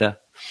 margherita,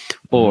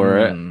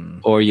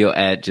 or you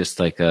add just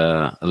like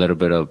a little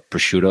bit of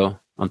prosciutto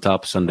on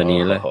top, San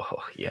Daniele. Oh,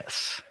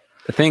 yes.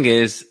 The thing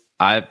is,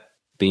 I've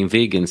been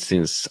vegan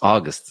since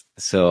August,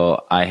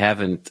 so I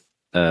haven't,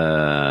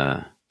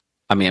 I'm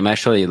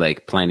actually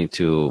like planning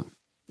to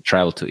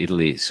travel to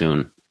Italy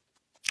soon.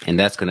 And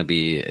that's going to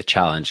be a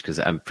challenge because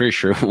I'm pretty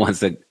sure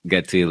once I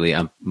get to Italy,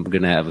 I'm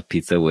going to have a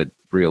pizza with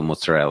real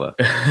mozzarella.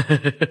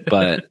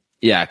 But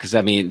yeah, because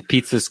I mean,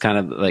 pizza's kind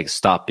of like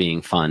stopped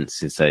being fun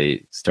since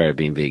I started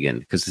being vegan,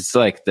 because it's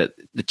like the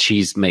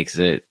cheese makes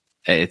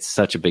it's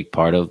such a big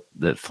part of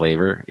the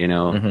flavor,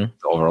 the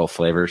overall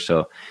flavor.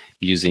 So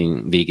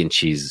using vegan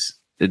cheese,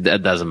 it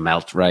doesn't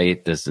melt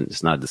right.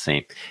 It's not the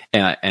same.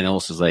 And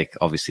also it's like,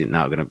 obviously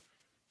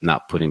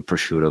not putting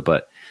prosciutto,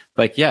 but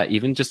like, yeah,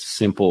 even just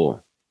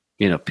simple,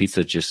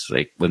 pizza just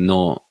like with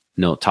no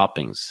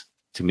toppings.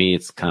 To me,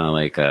 it's kind of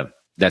like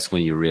that's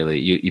when you really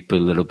you put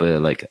a little bit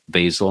of like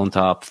basil on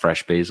top,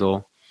 fresh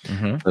basil,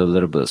 put a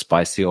little bit of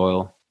spicy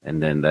oil,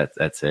 and then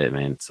that's it,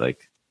 man. It's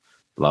like,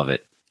 love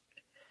it.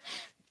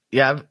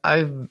 Yeah,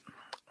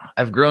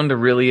 I've grown to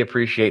really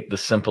appreciate the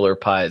simpler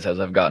pies as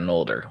I've gotten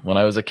older. When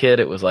I was a kid,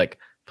 it was like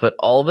put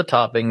all the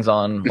toppings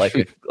on like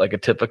a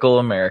typical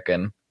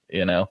American,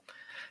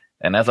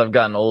 And as I've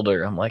gotten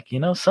older, I'm like,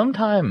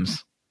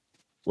 sometimes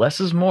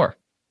less is more.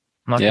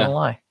 I'm not going to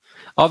lie.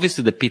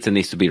 Obviously, the pizza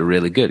needs to be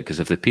really good, because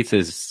if the pizza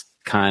is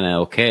kind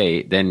of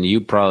okay, then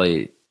you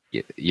probably,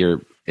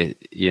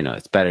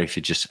 it's better if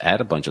you just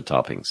add a bunch of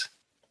toppings.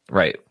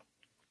 Right.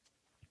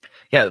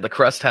 Yeah, the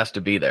crust has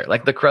to be there.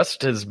 Like the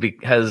crust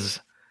has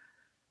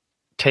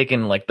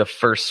taken like the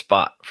first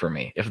spot for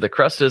me. If the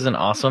crust isn't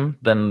awesome,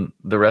 then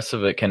the rest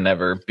of it can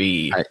never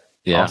be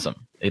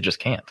awesome. It just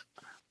can't.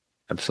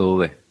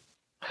 Absolutely.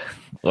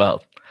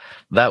 Well,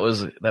 that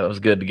was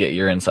good to get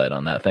your insight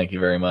on that. Thank you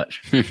very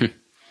much.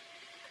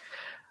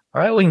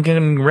 All right, we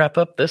can wrap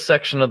up this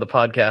section of the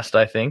podcast,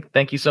 I think.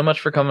 Thank you so much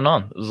for coming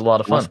on. It was a lot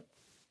of fun.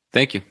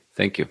 Thank you.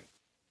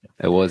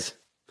 It was.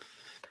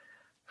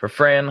 For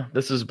Fran,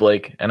 this is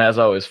Blake, and as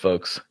always,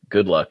 folks,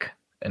 good luck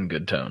and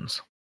good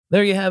tones.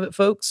 There you have it,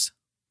 folks.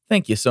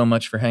 Thank you so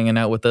much for hanging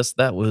out with us.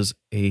 That was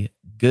a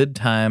good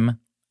time,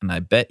 and I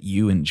bet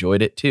you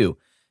enjoyed it too.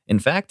 In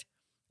fact,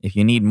 if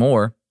you need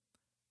more,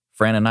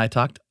 Fran and I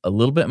talked a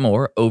little bit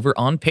more over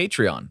on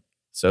Patreon.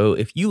 So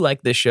if you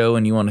like this show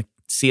and you want to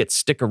see it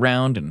stick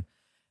around and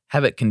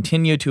have it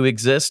continue to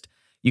exist,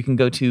 you can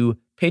go to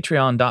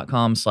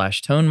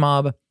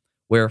patreon.com/tonemob,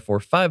 where for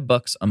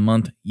 $5 a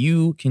month,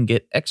 you can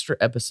get extra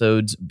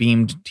episodes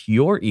beamed to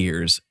your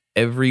ears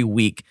every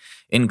week,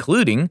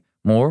 including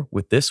more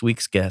with this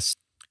week's guest.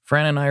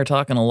 Fran and I are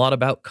talking a lot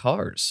about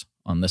cars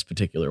on this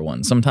particular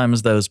one.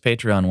 Sometimes those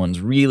Patreon ones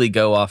really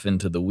go off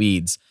into the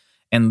weeds,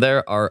 and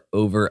there are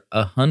over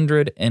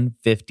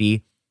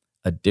 150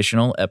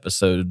 additional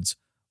episodes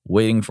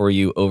waiting for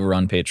you over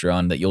on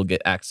Patreon that you'll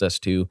get access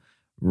to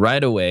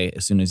right away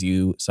as soon as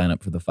you sign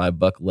up for the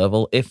 $5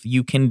 level, if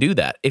you can do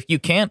that. If you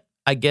can't,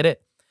 I get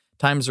it.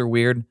 Times are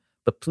weird,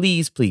 but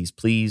please, please,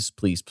 please,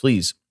 please,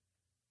 please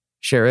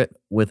share it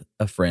with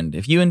a friend.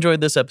 If you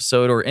enjoyed this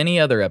episode or any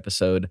other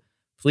episode,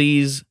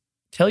 please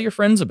tell your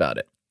friends about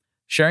it.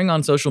 Sharing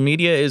on social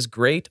media is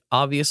great,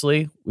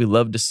 obviously. We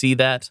love to see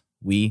that.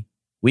 We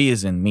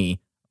as in me,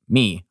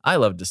 I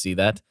love to see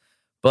that.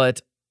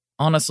 But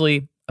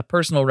honestly, a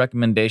personal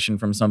recommendation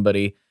from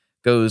somebody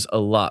goes a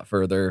lot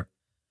further.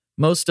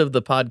 Most of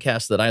the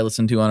podcasts that I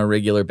listen to on a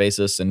regular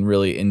basis and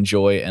really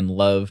enjoy and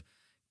love,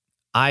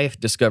 I've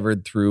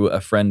discovered through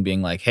a friend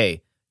being like,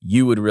 hey,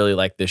 you would really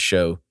like this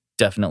show.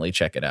 Definitely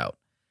check it out.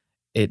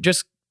 It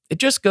just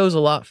goes a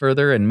lot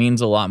further and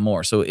means a lot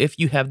more. So if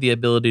you have the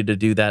ability to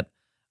do that,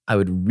 I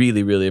would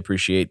really, really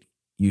appreciate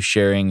you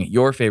sharing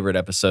your favorite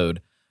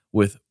episode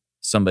with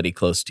somebody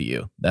close to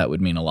you. That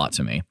would mean a lot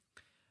to me.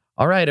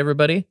 All right,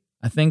 everybody.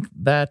 I think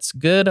that's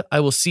good. I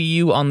will see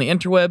you on the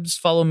interwebs.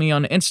 Follow me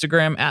on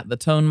Instagram at The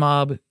Tone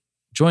Mob.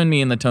 Join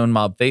me in the Tone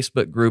Mob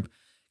Facebook group.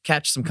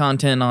 Catch some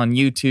content on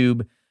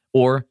YouTube,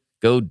 or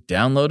go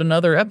download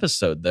another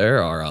episode.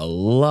 There are a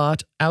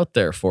lot out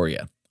there for you.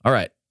 All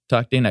right.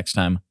 Talk to you next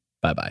time.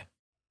 Bye-bye.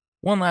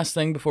 One last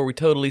thing before we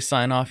totally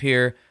sign off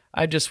here.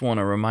 I just want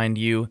to remind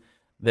you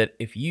that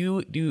if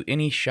you do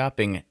any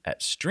shopping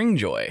at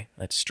Stringjoy,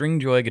 that's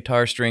Stringjoy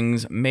guitar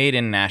strings made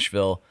in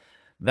Nashville,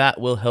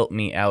 that will help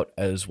me out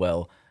as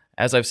well.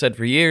 As I've said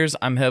for years,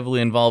 I'm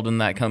heavily involved in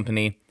that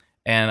company,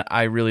 and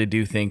I really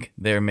do think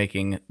they're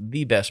making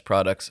the best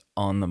products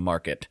on the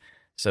market.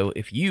 So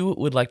if you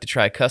would like to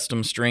try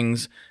custom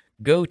strings,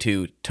 go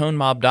to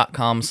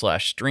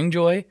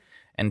tonemob.com/stringjoy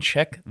and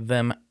check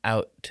them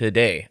out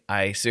today.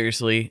 I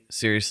seriously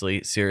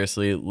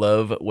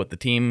love what the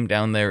team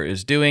down there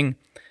is doing.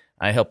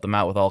 I help them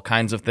out with all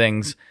kinds of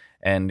things,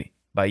 and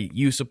by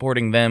you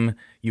supporting them,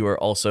 you are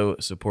also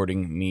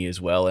supporting me as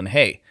well. And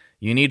hey,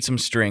 you need some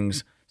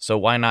strings, so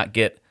why not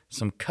get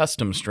some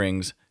custom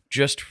strings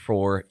just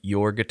for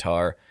your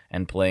guitar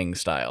and playing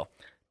style?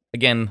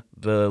 Again,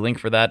 the link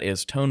for that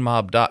is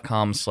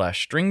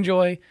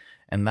tonemob.com/stringjoy,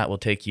 and that will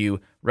take you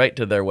right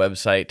to their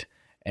website,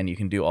 and you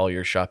can do all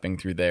your shopping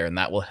through there, and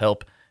that will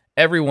help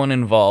everyone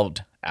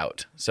involved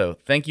out. So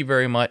thank you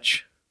very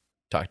much.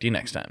 Talk to you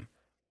next time.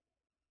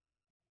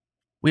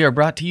 We are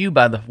brought to you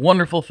by the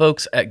wonderful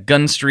folks at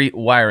Gun Street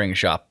Wiring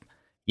Shop.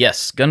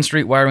 Yes, Gun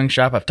Street Wiring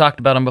Shop. I've talked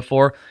about them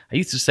before. I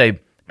used to say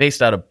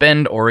based out of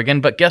Bend,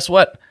 Oregon, but guess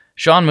what?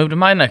 Sean moved to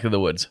my neck of the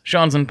woods.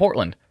 Sean's in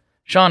Portland.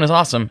 Sean is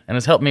awesome and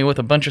has helped me with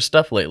a bunch of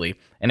stuff lately.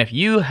 And if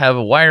you have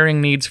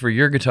wiring needs for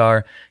your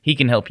guitar, he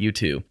can help you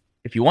too.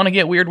 If you want to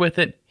get weird with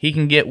it, he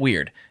can get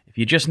weird. If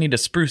you just need to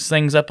spruce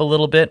things up a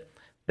little bit,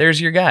 there's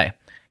your guy.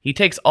 He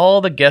takes all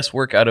the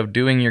guesswork out of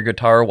doing your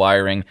guitar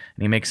wiring,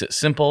 and he makes it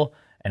simple,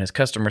 and his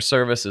customer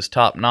service is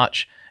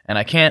top-notch, and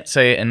I can't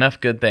say enough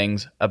good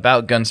things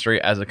about Gun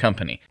Street as a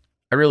company.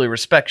 I really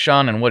respect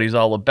Sean and what he's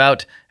all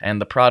about,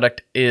 and the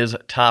product is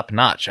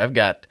top-notch. I've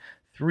got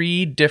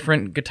 3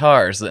 different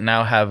guitars that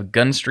now have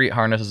Gun Street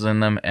harnesses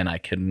in them, and I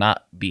could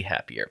not be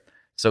happier.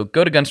 So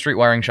go to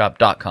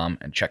gunstreetwiringshop.com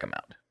and check them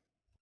out.